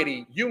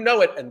society. You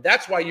know it, and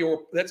that's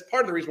that's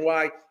part of the reason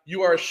why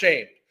you are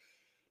ashamed.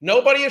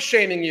 Nobody is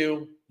shaming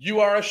you.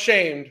 You are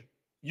ashamed.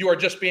 You are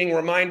just being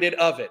reminded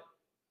of it.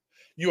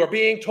 You are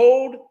being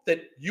told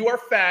that you are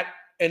fat,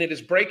 and it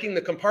is breaking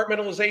the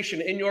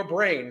compartmentalization in your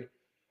brain,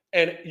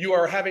 and you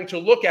are having to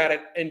look at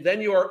it, and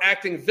then you are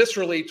acting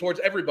viscerally towards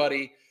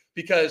everybody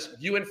because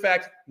you, in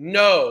fact,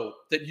 know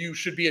that you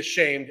should be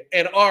ashamed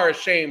and are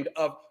ashamed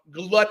of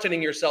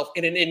gluttoning yourself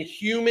in an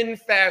inhuman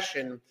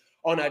fashion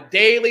on a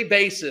daily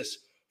basis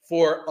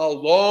for a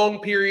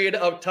long period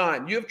of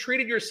time. You have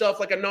treated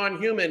yourself like a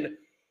non-human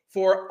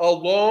for a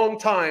long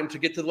time to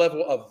get to the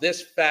level of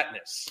this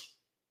fatness.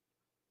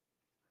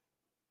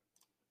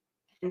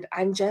 And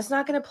I'm just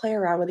not going to play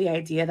around with the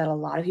idea that a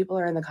lot of people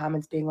are in the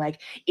comments being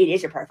like, it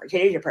is your preference,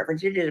 it is your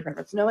preference, it is your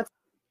preference. No, it's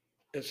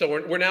and so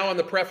we're now on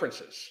the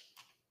preferences.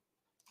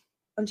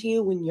 To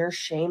you when you're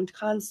shamed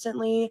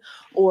constantly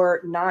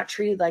or not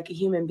treated like a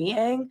human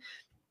being.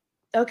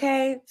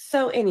 Okay,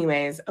 so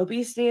anyways,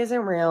 obesity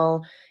isn't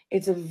real.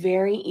 It's a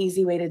very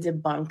easy way to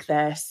debunk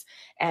this.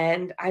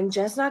 And I'm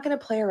just not going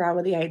to play around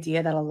with the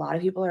idea that a lot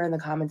of people are in the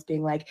comments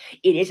being like,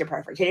 it is your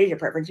preference, it is your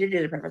preference, it is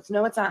your preference.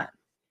 No, it's not.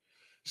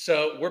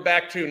 So we're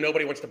back to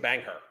nobody wants to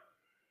bang her.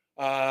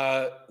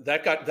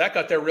 That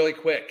got there really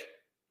quick.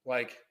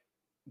 Like,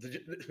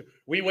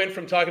 we went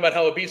from talking about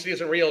how obesity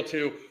isn't real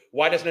to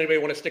why doesn't anybody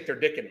want to stick their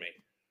dick in me?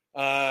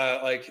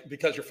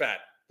 Because you're fat.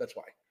 That's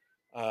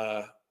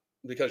why.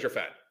 Because you're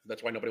fat.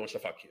 That's why nobody wants to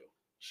fuck you.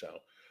 So,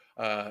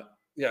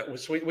 yeah,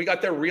 so we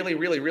got there really,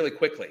 really, really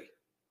quickly,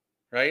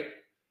 right?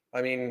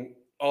 I mean,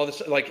 all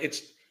this, like,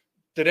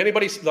 did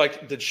anybody,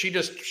 like, did she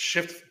just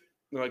shift,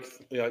 like,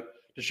 did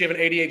she have an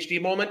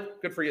ADHD moment?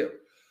 Good for you.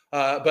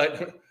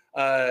 But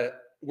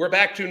we're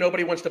back to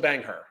nobody wants to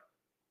bang her.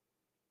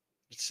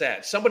 It's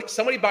sad.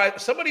 Somebody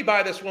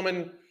buy this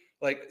woman,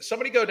 like,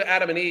 somebody go to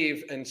Adam and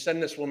Eve and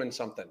send this woman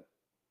something.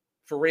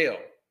 For real.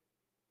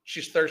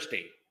 She's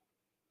thirsty.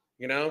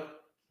 You're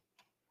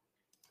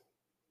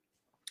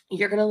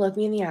going to look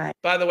me in the eye.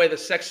 By the way, the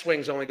sex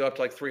swings only go up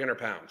to like 300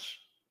 pounds.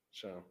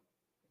 So,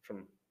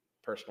 from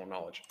personal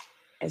knowledge.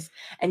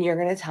 And you're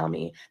going to tell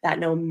me that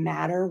no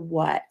matter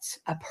what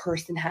a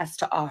person has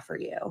to offer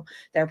you,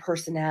 their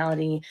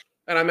personality.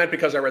 And I meant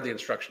because I read the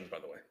instructions, by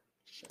the way.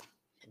 So.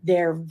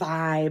 Their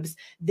vibes,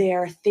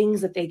 their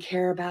things that they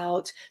care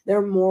about,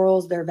 their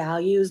morals, their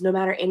values, no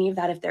matter any of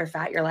that, if they're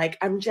fat, you're like,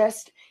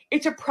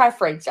 it's a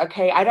preference,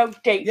 okay? I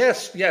don't date.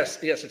 Yes,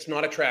 it's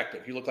not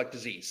attractive. You look like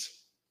disease.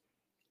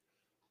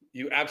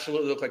 You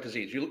absolutely look like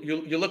disease.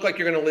 You look like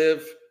you're going to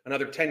live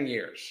another 10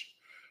 years.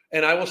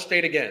 And I will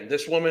state again,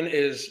 this woman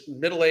is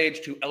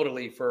middle-aged to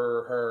elderly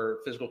for her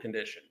physical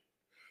condition.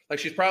 Like,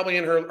 she's probably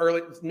in her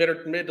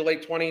mid to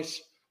late 20s.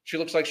 She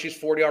looks like she's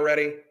 40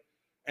 already.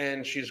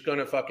 And she's going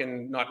to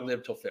fucking not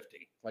live till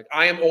 50. Like,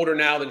 I am older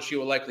now than she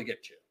will likely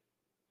get to.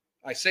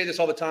 I say this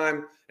all the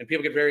time, and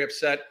people get very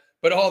upset,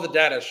 but all the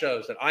data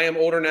shows that I am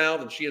older now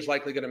than she is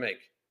likely going to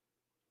make.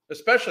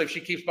 especially if she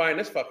keeps buying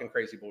this fucking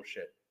crazy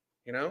bullshit,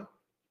 you know?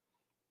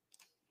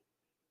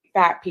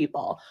 Fat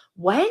people.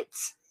 What?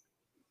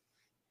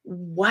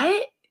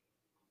 What?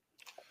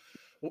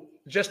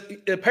 Just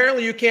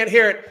apparently you can't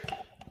hear it.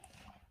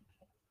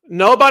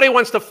 Nobody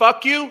wants to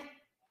fuck you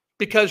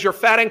because you're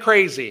fat and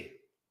crazy.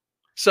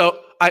 So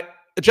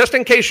just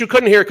in case you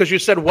couldn't hear, because you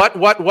said what,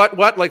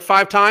 like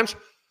 5 times.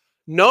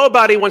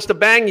 Nobody wants to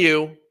bang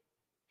you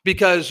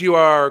because you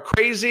are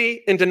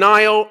crazy, in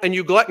denial, and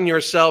you glutton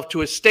yourself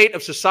to a state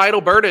of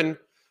societal burden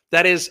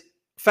that is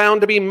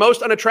found to be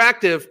most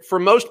unattractive for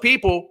most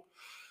people,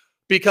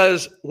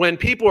 because when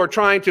people are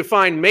trying to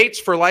find mates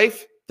for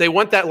life, they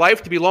want that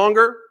life to be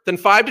longer than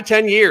 5 to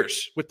 10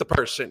 years with the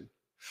person.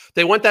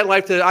 They want that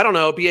life to, I don't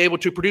know, be able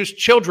to produce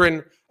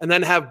children and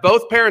then have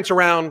both parents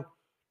around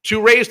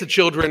to raise the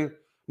children,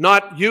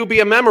 not you be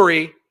a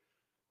memory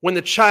when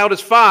the child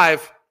is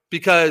 5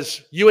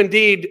 because you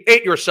indeed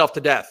ate yourself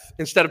to death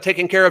instead of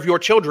taking care of your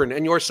children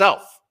and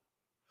yourself.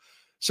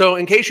 So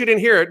in case you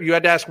didn't hear it, you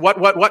had to ask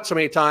what so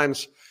many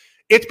times.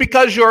 It's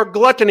because you're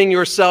gluttoning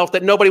yourself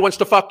that nobody wants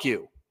to fuck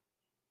you.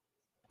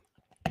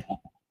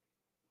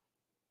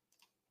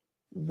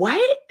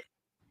 What?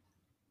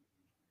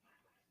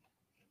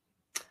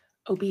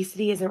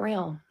 Obesity isn't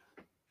real.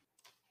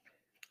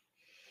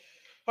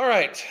 All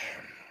right.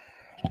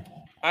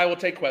 I will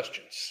take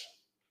questions.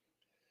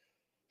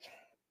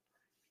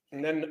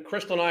 And then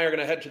Crystal and I are going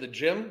to head to the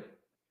gym.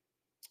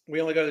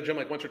 We only go to the gym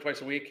like once or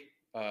twice a week,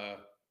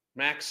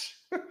 max.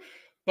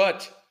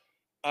 But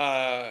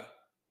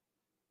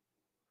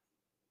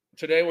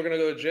today we're going to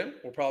go to the gym.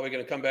 We're probably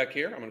going to come back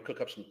here. I'm going to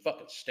cook up some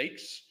fucking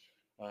steaks.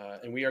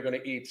 And we are going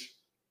to eat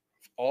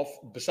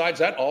besides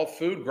that, all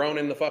food grown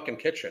in the fucking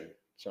kitchen.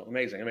 So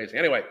amazing.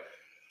 Anyway,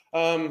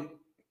 I'm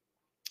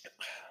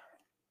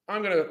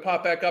going to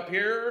pop back up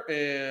here,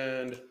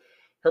 and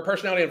her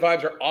personality and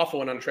vibes are awful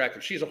and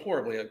unattractive. She's a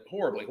horribly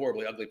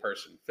ugly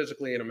person,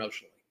 physically and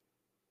emotionally,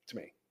 to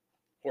me.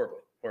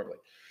 Horribly.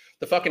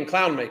 The fucking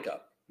clown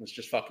makeup was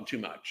just fucking too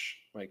much.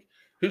 Like,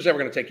 who's ever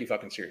going to take you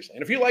fucking seriously?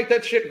 And if you like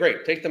that shit,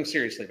 great, take them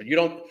seriously. But you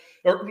don't,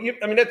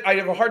 I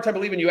have a hard time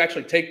believing you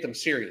actually take them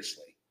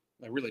seriously.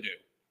 I really do.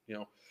 You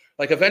know,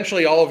 like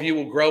eventually all of you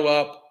will grow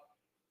up,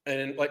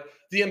 and like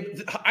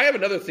I have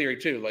another theory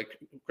too. Like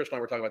Chris and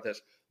I were talking about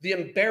this. The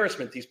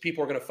embarrassment these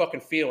people are going to fucking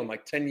feel in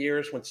like 10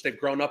 years once they've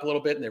grown up a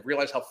little bit and they've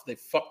realized how they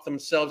fucked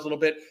themselves a little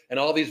bit, and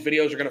all these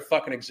videos are going to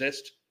fucking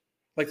exist.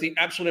 Like the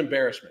absolute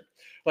embarrassment.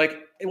 Like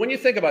when you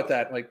think about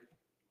that, like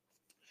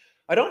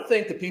I don't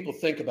think that people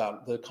think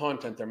about the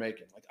content they're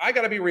making. Like I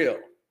got to be real.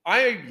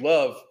 I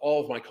love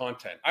all of my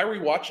content. I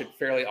rewatch it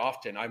fairly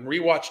often. I've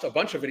rewatched a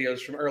bunch of videos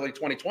from early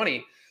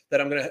 2020 that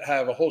I'm going to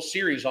have a whole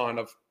series on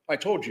of I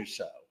Told You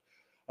So.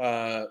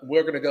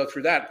 We're going to go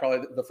through that,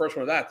 probably the first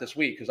one of that this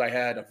week, because I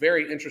had a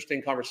very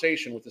interesting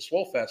conversation with the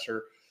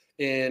Swolefessor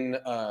in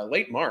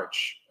late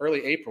March,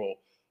 early April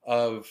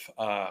of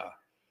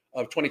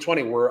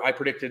 2020, where I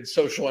predicted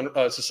social and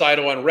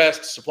societal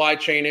unrest, supply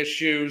chain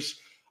issues,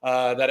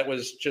 that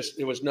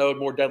it was no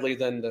more deadly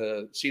than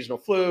the seasonal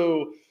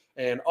flu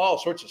and all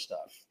sorts of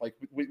stuff. Like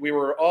we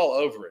were all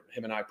over it,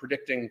 him and I,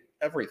 predicting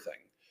everything.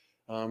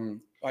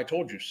 I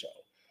told you so.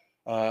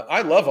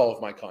 I love all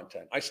of my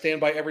content. I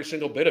stand by every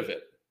single bit of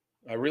it.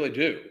 I really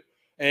do.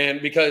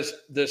 And because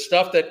the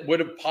stuff that would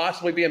have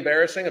possibly be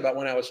embarrassing about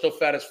when I was still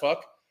fat as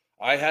fuck,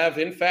 I have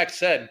in fact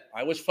said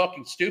I was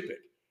fucking stupid.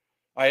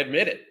 I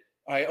admit it.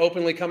 I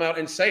openly come out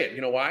and say it.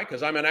 You know why?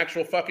 Because I'm an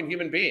actual fucking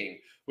human being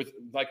with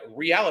like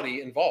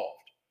reality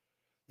involved.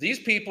 These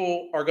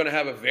people are going to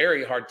have a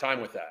very hard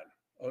time with that.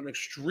 An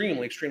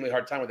extremely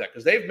hard time with that,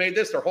 because they've made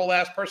this their whole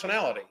ass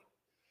personality.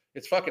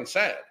 It's fucking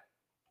sad.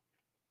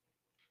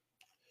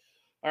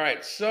 All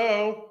right,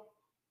 so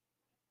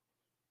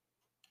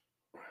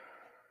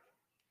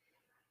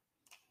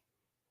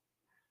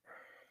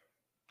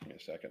give me a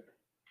second.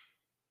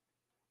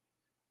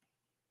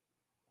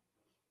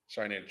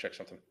 Sorry, I need to check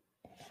something.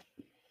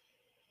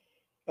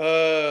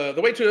 The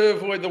way to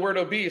avoid the word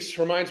obese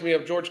reminds me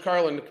of George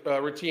Carlin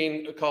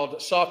routine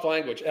called soft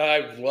language.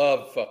 I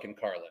love fucking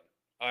Carlin.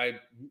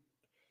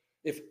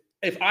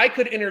 If I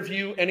could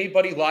interview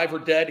anybody live or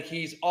dead,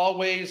 he's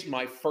always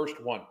my first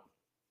one.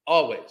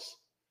 Always.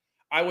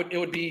 It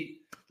would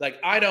be like,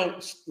 I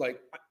don't like,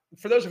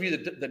 for those of you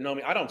that know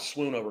me, I don't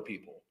swoon over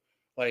people.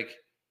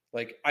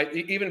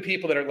 Even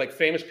people that are like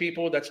famous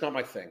people, that's not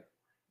my thing.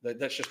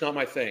 That's just not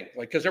my thing.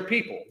 Like, because they're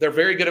people. They're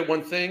very good at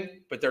one thing,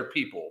 but they're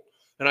people.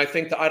 And I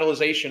think the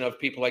idolization of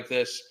people like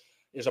this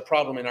is a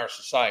problem in our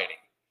society,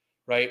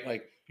 right?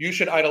 Like, you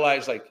should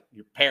idolize like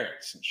your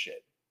parents and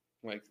shit.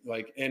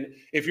 And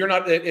if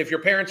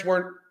your parents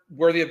weren't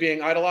worthy of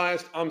being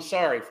idolized, I'm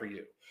sorry for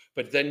you.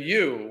 But then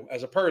you,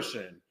 as a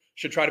person,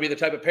 should try to be the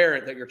type of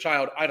parent that your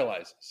child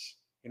idolizes,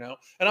 you know?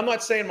 And I'm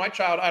not saying my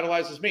child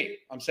idolizes me.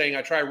 I'm saying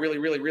I try really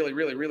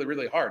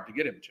hard to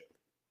get him to.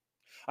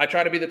 I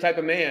try to be the type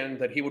of man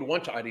that he would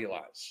want to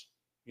idealize,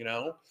 you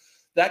know?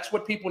 That's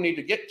what people need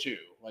to get to.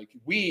 Like,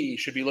 we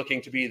should be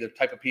looking to be the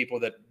type of people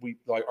that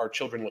our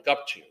children look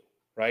up to,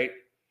 right?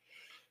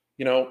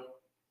 You know,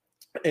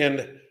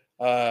 and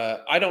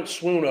I don't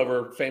swoon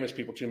over famous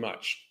people too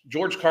much.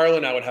 George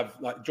Carlin, I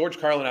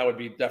would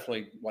be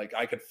definitely like,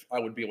 I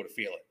would be able to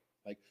feel it.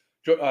 Like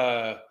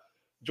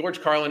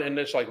George Carlin, and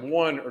there's like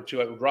one or two.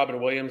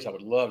 Robin Williams, I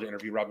would love to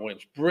interview Robin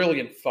Williams.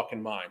 Brilliant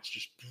fucking minds,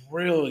 just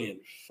brilliant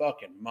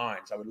fucking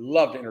minds. I would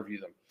love to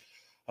interview them.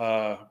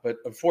 But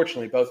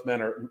unfortunately, both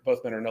men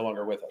are no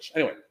longer with us.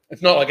 Anyway,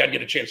 it's not like I'd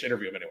get a chance to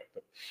interview them anyway.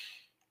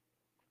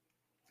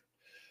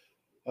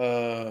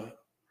 But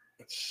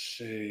let's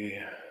see.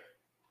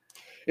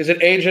 Is it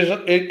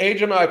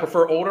ageism? I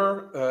prefer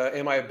older.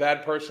 Am I a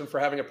bad person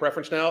for having a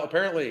preference now?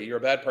 Apparently, you're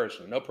a bad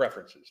person. No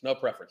preferences.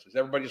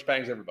 Everybody just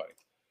bangs everybody.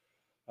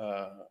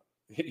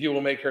 You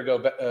will make her go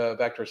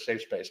back to her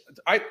safe space.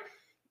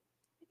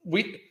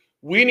 We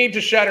need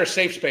to shatter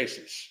safe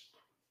spaces.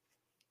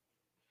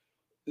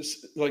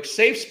 Like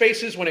safe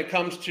spaces when it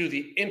comes to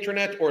the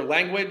internet or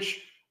language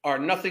are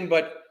nothing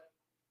but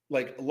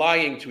like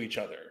lying to each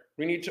other.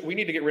 We need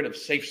to get rid of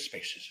safe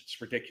spaces. It's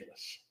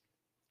ridiculous.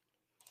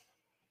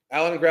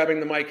 Alan grabbing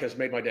the mic has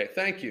made my day.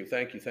 Thank you.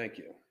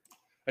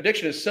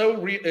 Addiction is so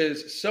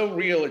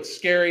real. It's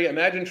scary.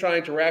 Imagine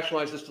trying to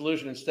rationalize this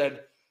delusion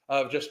instead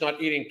of just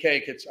not eating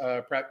cake. It's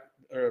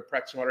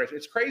practicing moderation.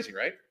 It's crazy,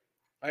 right?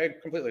 I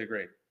completely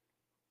agree.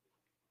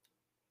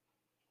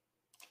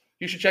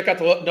 You should check out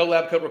the No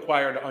Lab Coat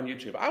Required on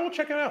YouTube. I will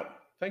check it out.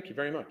 Thank you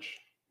very much.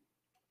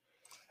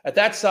 At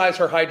that size,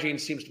 her hygiene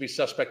seems to be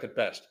suspect at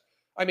best.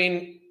 I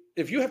mean,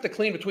 if you have to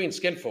clean between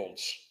skin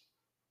folds,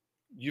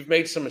 you've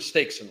made some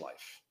mistakes in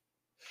life.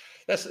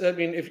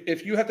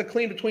 If you have to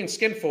clean between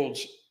skin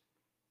folds,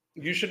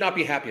 you should not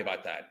be happy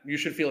about that. You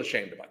should feel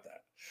ashamed about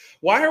that.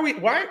 Why are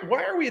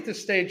we at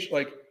this stage?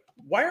 Like,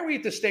 why are we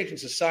at this stage in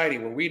society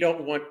where we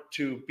don't want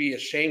to be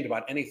ashamed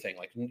about anything?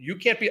 Like, you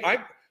can't be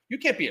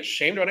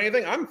ashamed about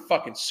anything. I'm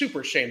fucking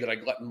super ashamed that I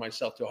gluttoned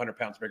myself to 100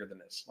 pounds bigger than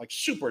this. Like,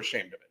 super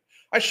ashamed of it.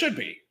 I should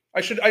be. I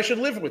should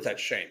live with that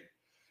shame.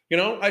 You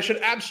know, I should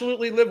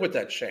absolutely live with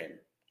that shame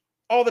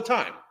all the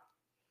time.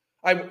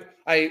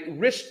 I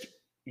risked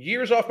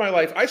years off my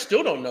life. I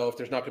still don't know if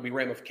there's not going to be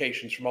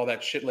ramifications from all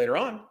that shit later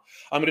on.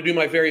 I'm going to do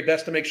my very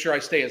best to make sure I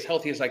stay as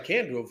healthy as I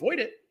can to avoid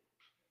it,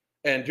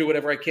 and do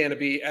whatever I can to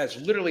be as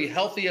literally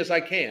healthy as I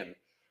can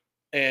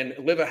and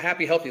live a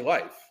happy, healthy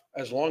life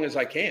as long as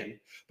I can.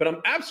 But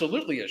I'm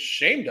absolutely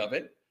ashamed of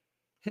it.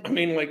 I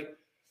mean, like,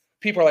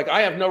 people are like,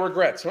 I have no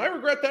regrets. And I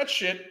regret that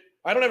shit.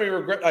 I don't have any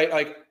regret.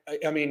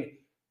 I mean,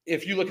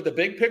 if you look at the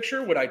big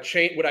picture, would I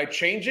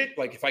change it?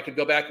 Like, if I could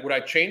go back, would I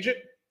change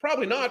it?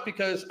 Probably not,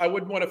 because I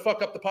wouldn't want to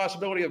fuck up the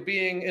possibility of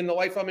being in the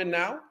life I'm in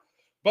now.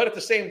 But at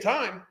the same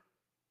time,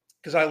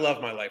 because I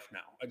love my life now.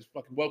 I just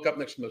fucking woke up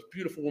next to the most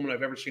beautiful woman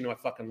I've ever seen in my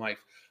fucking life.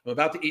 I'm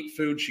about to eat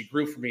food she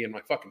grew for me in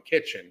my fucking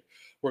kitchen.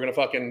 We're going to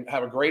fucking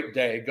have a great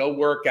day, go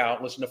work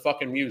out, listen to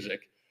fucking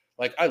music.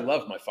 Like, I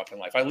love my fucking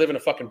life. I live in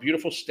a fucking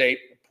beautiful state,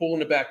 pool in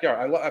the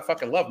backyard. I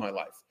fucking love my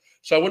life.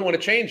 So I wouldn't want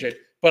to change it,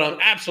 but I'm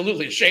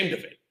absolutely ashamed of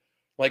it.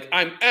 Like,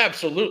 I'm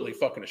absolutely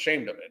fucking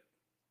ashamed of it.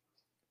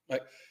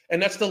 Like, and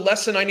that's the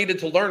lesson I needed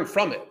to learn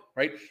from it,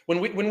 right?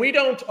 When we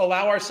don't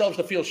allow ourselves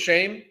to feel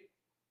shame,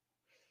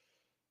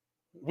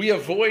 we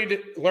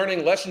avoid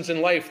learning lessons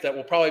in life that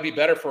will probably be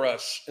better for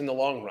us in the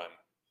long run.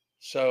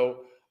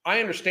 So I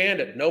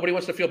understand it. Nobody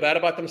wants to feel bad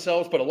about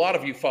themselves, but a lot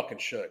of you fucking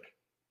should.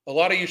 A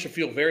lot of you should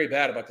feel very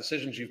bad about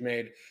decisions you've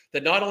made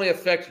that not only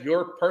affect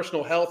your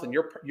personal health and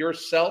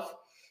yourself,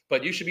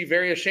 but you should be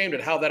very ashamed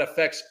at how that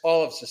affects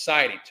all of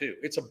society too.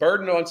 It's a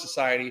burden on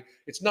society.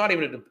 It's not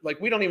even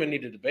we don't even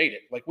need to debate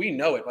it. Like, we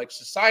know it. Like,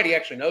 society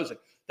actually knows it.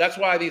 That's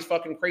why these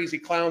fucking crazy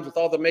clowns with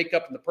all the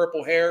makeup and the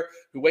purple hair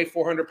who weigh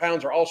 400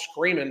 pounds are all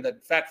screaming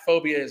that fat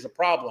phobia is a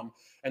problem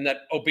and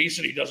that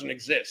obesity doesn't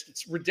exist.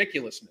 It's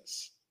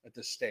ridiculousness at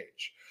this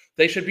stage.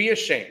 They should be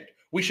ashamed.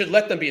 We should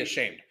let them be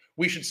ashamed.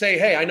 We should say,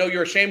 hey, I know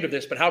you're ashamed of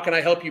this, but how can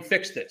I help you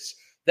fix this?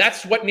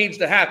 That's what needs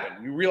to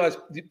happen.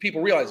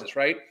 People realize this,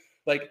 right?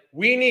 Like,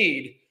 we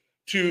need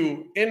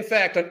to, in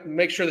fact,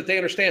 make sure that they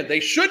understand they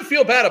should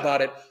feel bad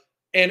about it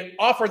and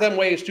offer them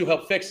ways to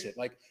help fix it.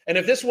 Like, and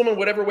if this woman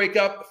would ever wake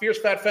up, Fierce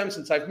Fat Femme,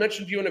 since I've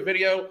mentioned you in a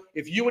video,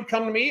 if you would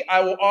come to me, I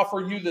will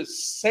offer you the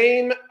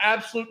same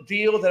absolute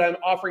deal that I'm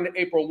offering to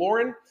April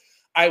Lauren.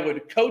 I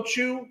would coach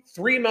you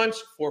 3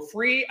 months for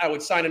free. I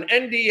would sign an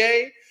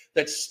NDA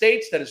that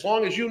states that as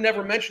long as you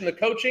never mention the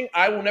coaching,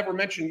 I will never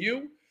mention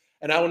you,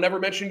 and I will never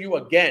mention you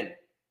again.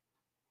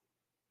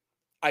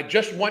 I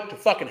just want to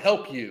fucking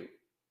help you.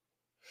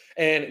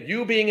 And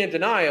you being in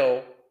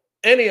denial,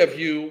 any of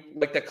you,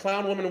 like the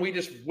clown woman we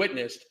just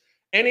witnessed,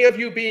 any of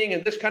you being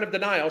in this kind of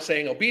denial,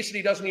 saying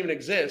obesity doesn't even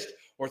exist,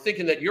 or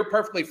thinking that you're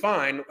perfectly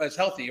fine as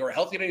healthy or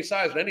healthy at any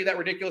size, and any of that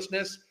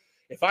ridiculousness,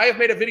 if I have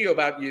made a video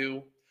about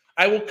you,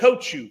 I will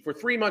coach you for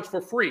 3 months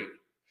for free.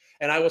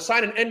 And I will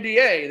sign an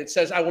NDA that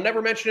says I will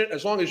never mention it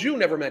as long as you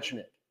never mention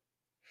it.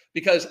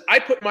 Because I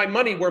put my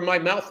money where my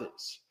mouth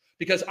is.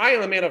 Because I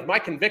am a man of my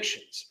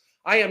convictions.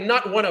 I am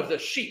not one of the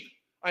sheep.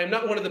 I am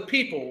not one of the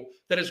people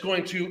that is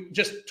going to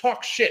just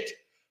talk shit.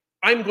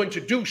 I'm going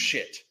to do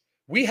shit.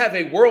 We have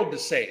a world to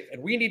save,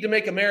 and we need to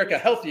make America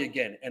healthy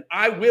again. And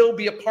I will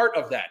be a part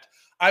of that.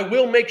 I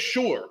will make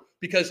sure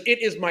because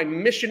it is my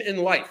mission in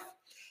life.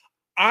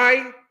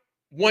 I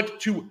want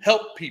to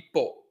help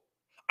people.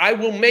 I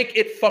will make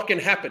it fucking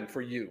happen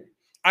for you.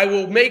 I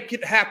will make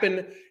it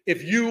happen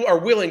if you are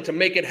willing to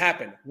make it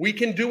happen. We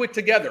can do it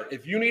together.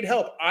 If you need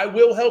help, I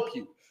will help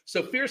you.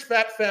 So Fierce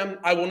Fat Femme,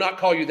 I will not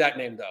call you that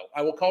name though.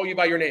 I will call you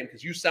by your name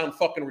because you sound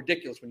fucking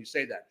ridiculous when you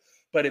say that.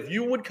 But if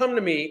you would come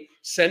to me,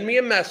 send me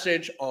a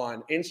message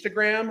on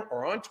Instagram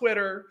or on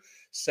Twitter,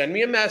 send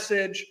me a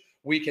message.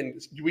 We can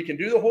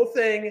do the whole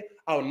thing.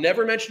 I'll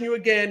never mention you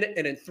again.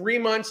 And in 3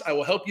 months, I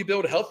will help you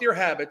build healthier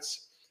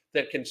habits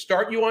that can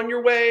start you on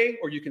your way,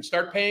 or you can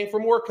start paying for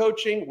more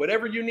coaching,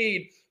 whatever you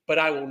need. But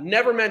I will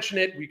never mention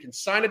it. We can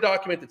sign a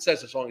document that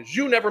says as long as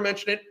you never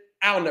mention it,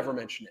 I'll never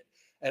mention it.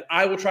 And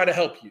I will try to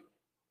help you.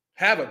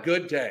 Have a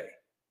good day.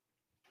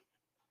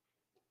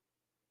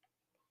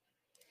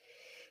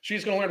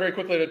 She's going to learn very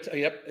quickly.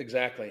 Yep,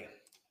 exactly.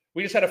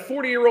 We just had a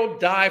 40-year-old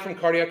die from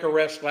cardiac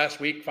arrest last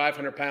week,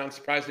 500 pounds.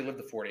 Surprised he lived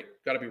to 40.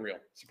 Got to be real.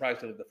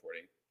 Surprised he lived to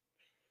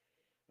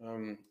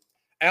 40.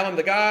 Alan,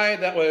 the guy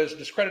that was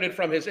discredited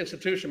from his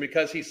institution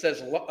because he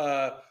says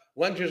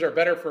lunges are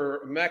better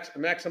for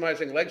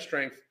maximizing leg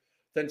strength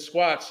than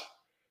squats,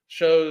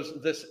 shows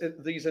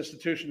these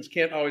institutions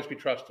can't always be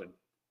trusted.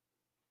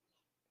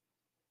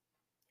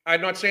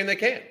 I'm not saying they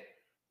can.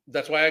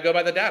 That's why I go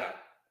by the data.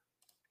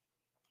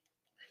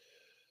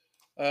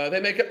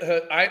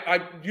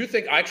 You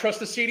think I trust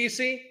the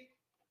CDC?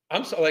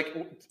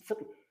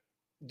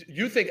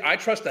 You think I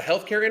trust the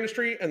healthcare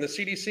industry and the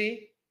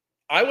CDC?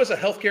 I was a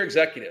healthcare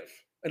executive,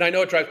 and I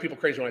know it drives people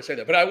crazy when I say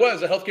that, but I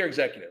was a healthcare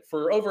executive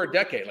for over a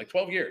decade, like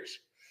 12 years.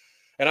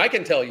 And I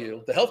can tell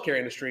you the healthcare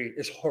industry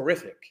is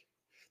horrific.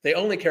 They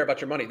only care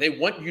about your money. They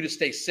want you to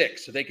stay sick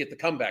so they get the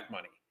comeback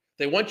money.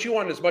 They want you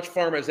on as much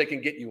pharma as they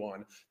can get you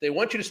on. They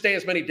want you to stay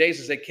as many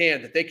days as they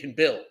can that they can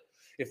bill.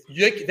 If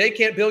they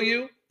can't bill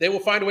you, they will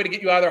find a way to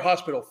get you out of their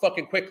hospital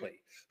fucking quickly.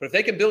 But if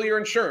they can bill your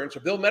insurance or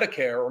bill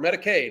Medicare or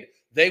Medicaid,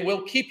 they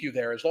will keep you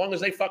there as long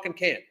as they fucking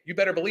can. You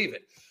better believe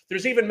it.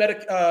 There's even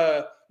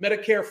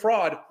Medicare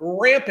fraud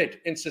rampant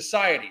in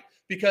society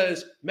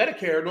because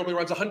Medicare normally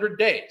runs 100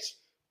 days.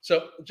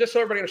 So just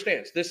so everybody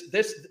understands, this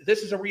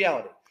is a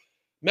reality.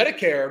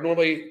 Medicare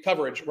normally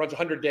coverage runs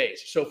 100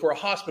 days. So for a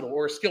hospital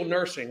or a skilled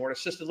nursing or an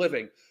assisted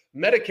living,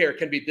 Medicare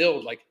can be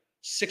billed like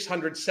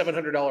 $600,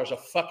 $700 a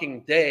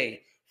fucking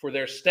day for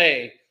their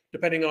stay,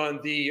 depending on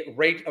the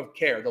rate of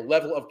care, the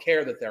level of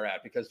care that they're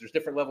at, because there's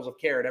different levels of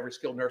care at every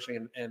skilled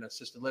nursing and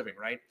assisted living,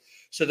 right?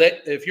 So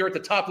that if you're at the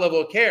top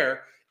level of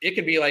care, it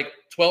can be like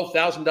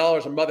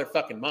 $12,000 a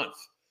motherfucking month,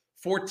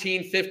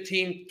 $14,000,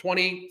 $15,000,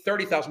 $20,000,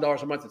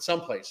 $30,000 a month at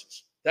some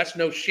places. That's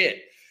no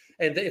shit.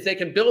 And if they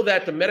can bill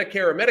that to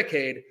Medicare or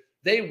Medicaid,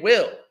 they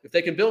will. If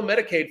they can bill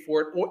Medicaid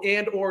for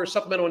it or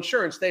supplemental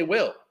insurance, they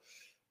will.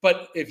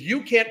 But if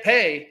you can't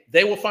pay,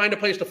 they will find a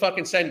place to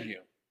fucking send you.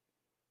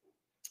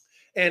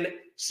 And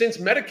since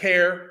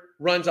Medicare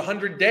runs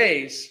 100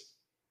 days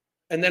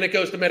and then it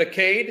goes to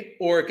Medicaid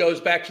or it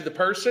goes back to the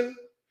person,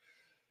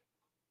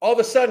 all of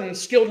a sudden,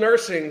 skilled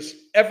nursings,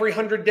 every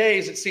 100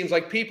 days, it seems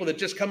like people that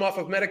just come off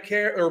of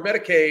Medicare or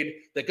Medicaid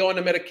that go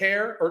into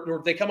Medicare,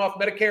 or they come off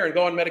Medicare and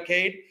go on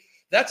Medicaid,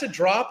 that's a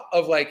drop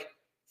of like,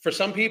 for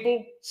some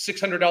people,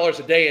 $600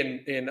 a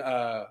day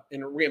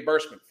in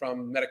reimbursement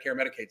from Medicare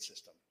Medicaid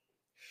system.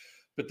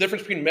 The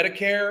difference between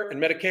Medicare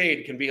and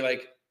Medicaid can be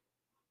like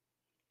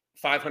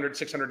 $500,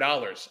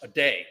 $600 a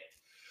day.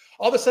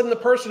 All of a sudden, the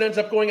person ends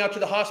up going out to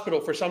the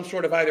hospital for some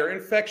sort of either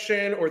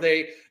infection or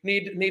they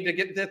need to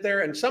get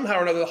there. And somehow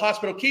or another, the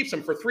hospital keeps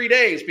them for 3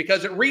 days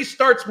because it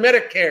restarts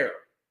Medicare.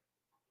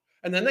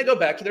 And then they go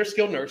back to their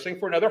skilled nursing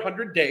for another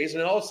 100 days.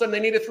 And all of a sudden,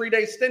 they need a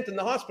 3-day stint in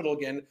the hospital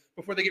again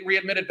before they get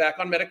readmitted back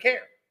on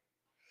Medicare.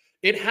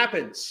 It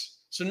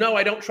happens. So no,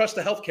 I don't trust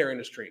the healthcare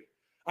industry.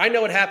 I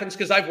know it happens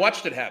because I've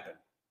watched it happen.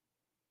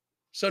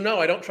 So no,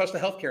 I don't trust the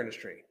healthcare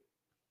industry.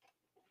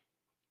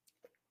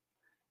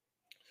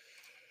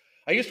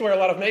 I used to wear a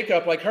lot of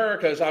makeup like her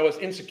because I was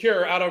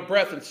insecure, out of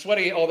breath, and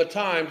sweaty all the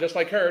time, just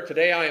like her.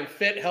 Today, I am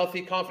fit,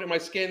 healthy, confident in my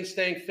skin.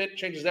 Staying fit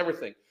changes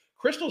everything.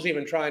 Crystal's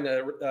even trying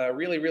to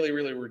really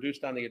reduce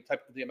down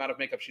the amount of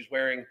makeup she's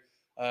wearing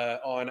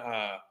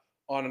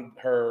on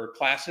her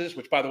classes,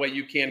 which, by the way,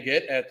 you can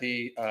get at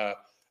the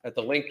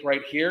link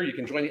right here. You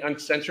can join the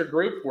Uncensored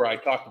group where I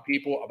talk to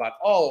people about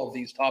all of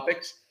these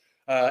topics.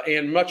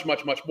 And much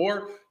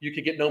more. You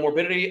can get No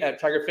Morbidity at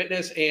Tiger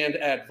Fitness and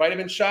at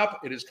Vitamin Shop.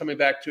 It is coming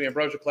back to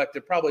Ambrosia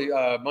Collective probably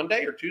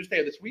Monday or Tuesday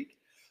of this week.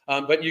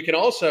 But you can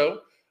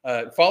also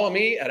follow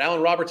me at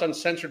Alan Roberts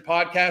Uncensored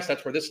Podcast.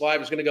 That's where this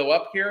live is going to go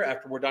up here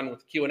after we're done with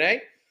the Q&A.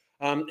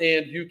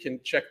 And you can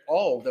check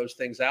all of those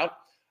things out.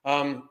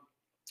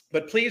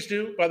 But please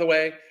do, by the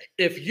way,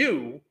 if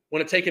you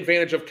want to take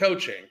advantage of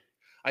coaching,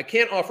 I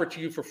can't offer it to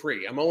you for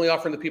free. I'm only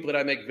offering the people that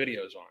I make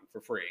videos on for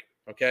free,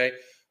 okay?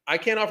 I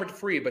can't offer it for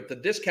free, but the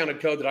discounted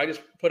code that I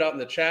just put out in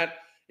the chat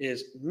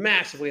is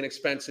massively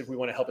inexpensive. We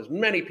want to help as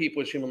many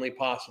people as humanly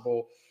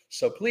possible.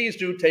 So please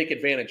do take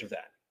advantage of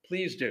that.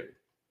 Please do.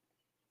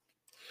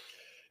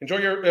 Enjoy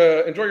your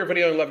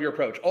video and love your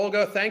approach.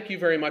 Olga, thank you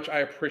very much. I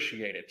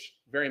appreciate it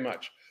very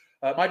much.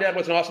 My dad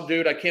was an awesome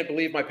dude. I can't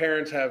believe my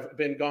parents have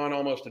been gone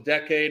almost a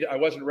decade. I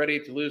wasn't ready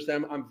to lose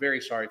them. I'm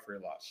very sorry for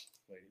your loss.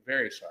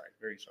 Very sorry.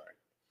 Very sorry.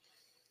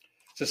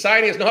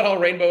 Society is not all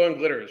rainbow and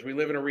glitters. We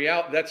live in a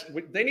reality.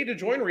 They need to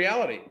join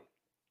reality.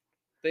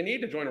 They need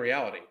to join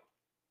reality.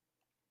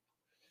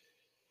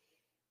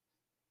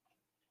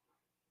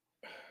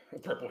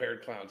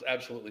 Purple-haired clowns.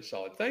 Absolutely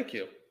solid. Thank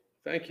you.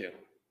 Thank you.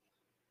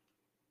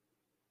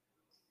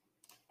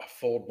 A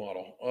fold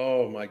model.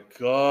 Oh my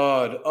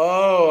God.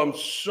 Oh, I'm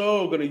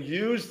so going to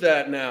use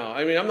that now.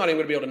 I mean, I'm not even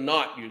going to be able to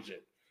not use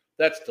it.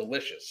 That's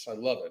delicious. I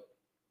love it.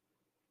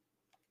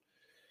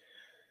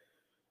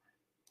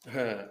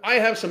 I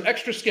have some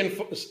extra skin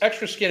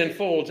and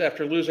folds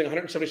after losing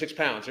 176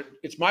 pounds.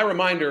 It's my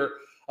reminder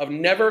of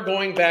never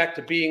going back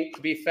to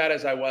be fat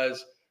as I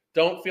was.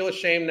 Don't feel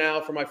ashamed now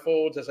for my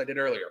folds as I did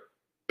earlier.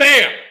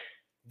 Bam!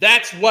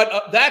 That's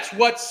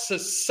what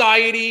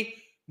society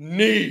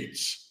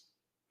needs.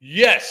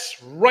 Yes,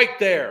 right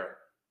there.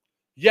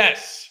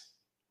 Yes.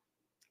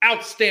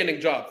 Outstanding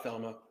job,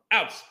 Thelma.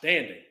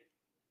 Outstanding.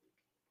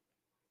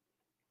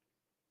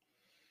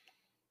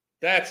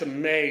 That's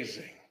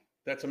amazing.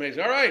 That's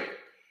amazing. All right.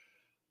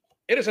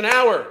 It is an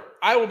hour.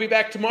 I will be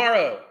back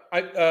tomorrow. I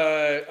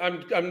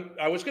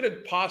was going to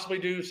possibly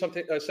do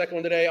a second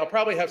one today. I'll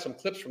probably have some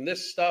clips from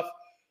this stuff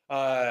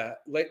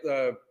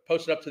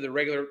posted up to the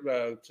regular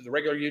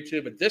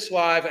YouTube. But this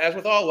live, as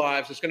with all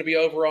lives, is going to be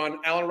over on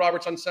Alan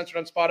Roberts Uncensored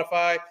on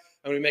Spotify.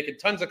 I'm going to be making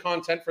tons of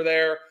content for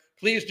there.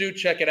 Please do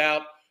check it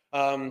out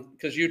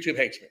because YouTube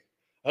hates me.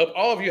 I hope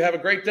all of you have a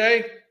great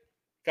day.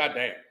 God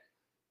damn.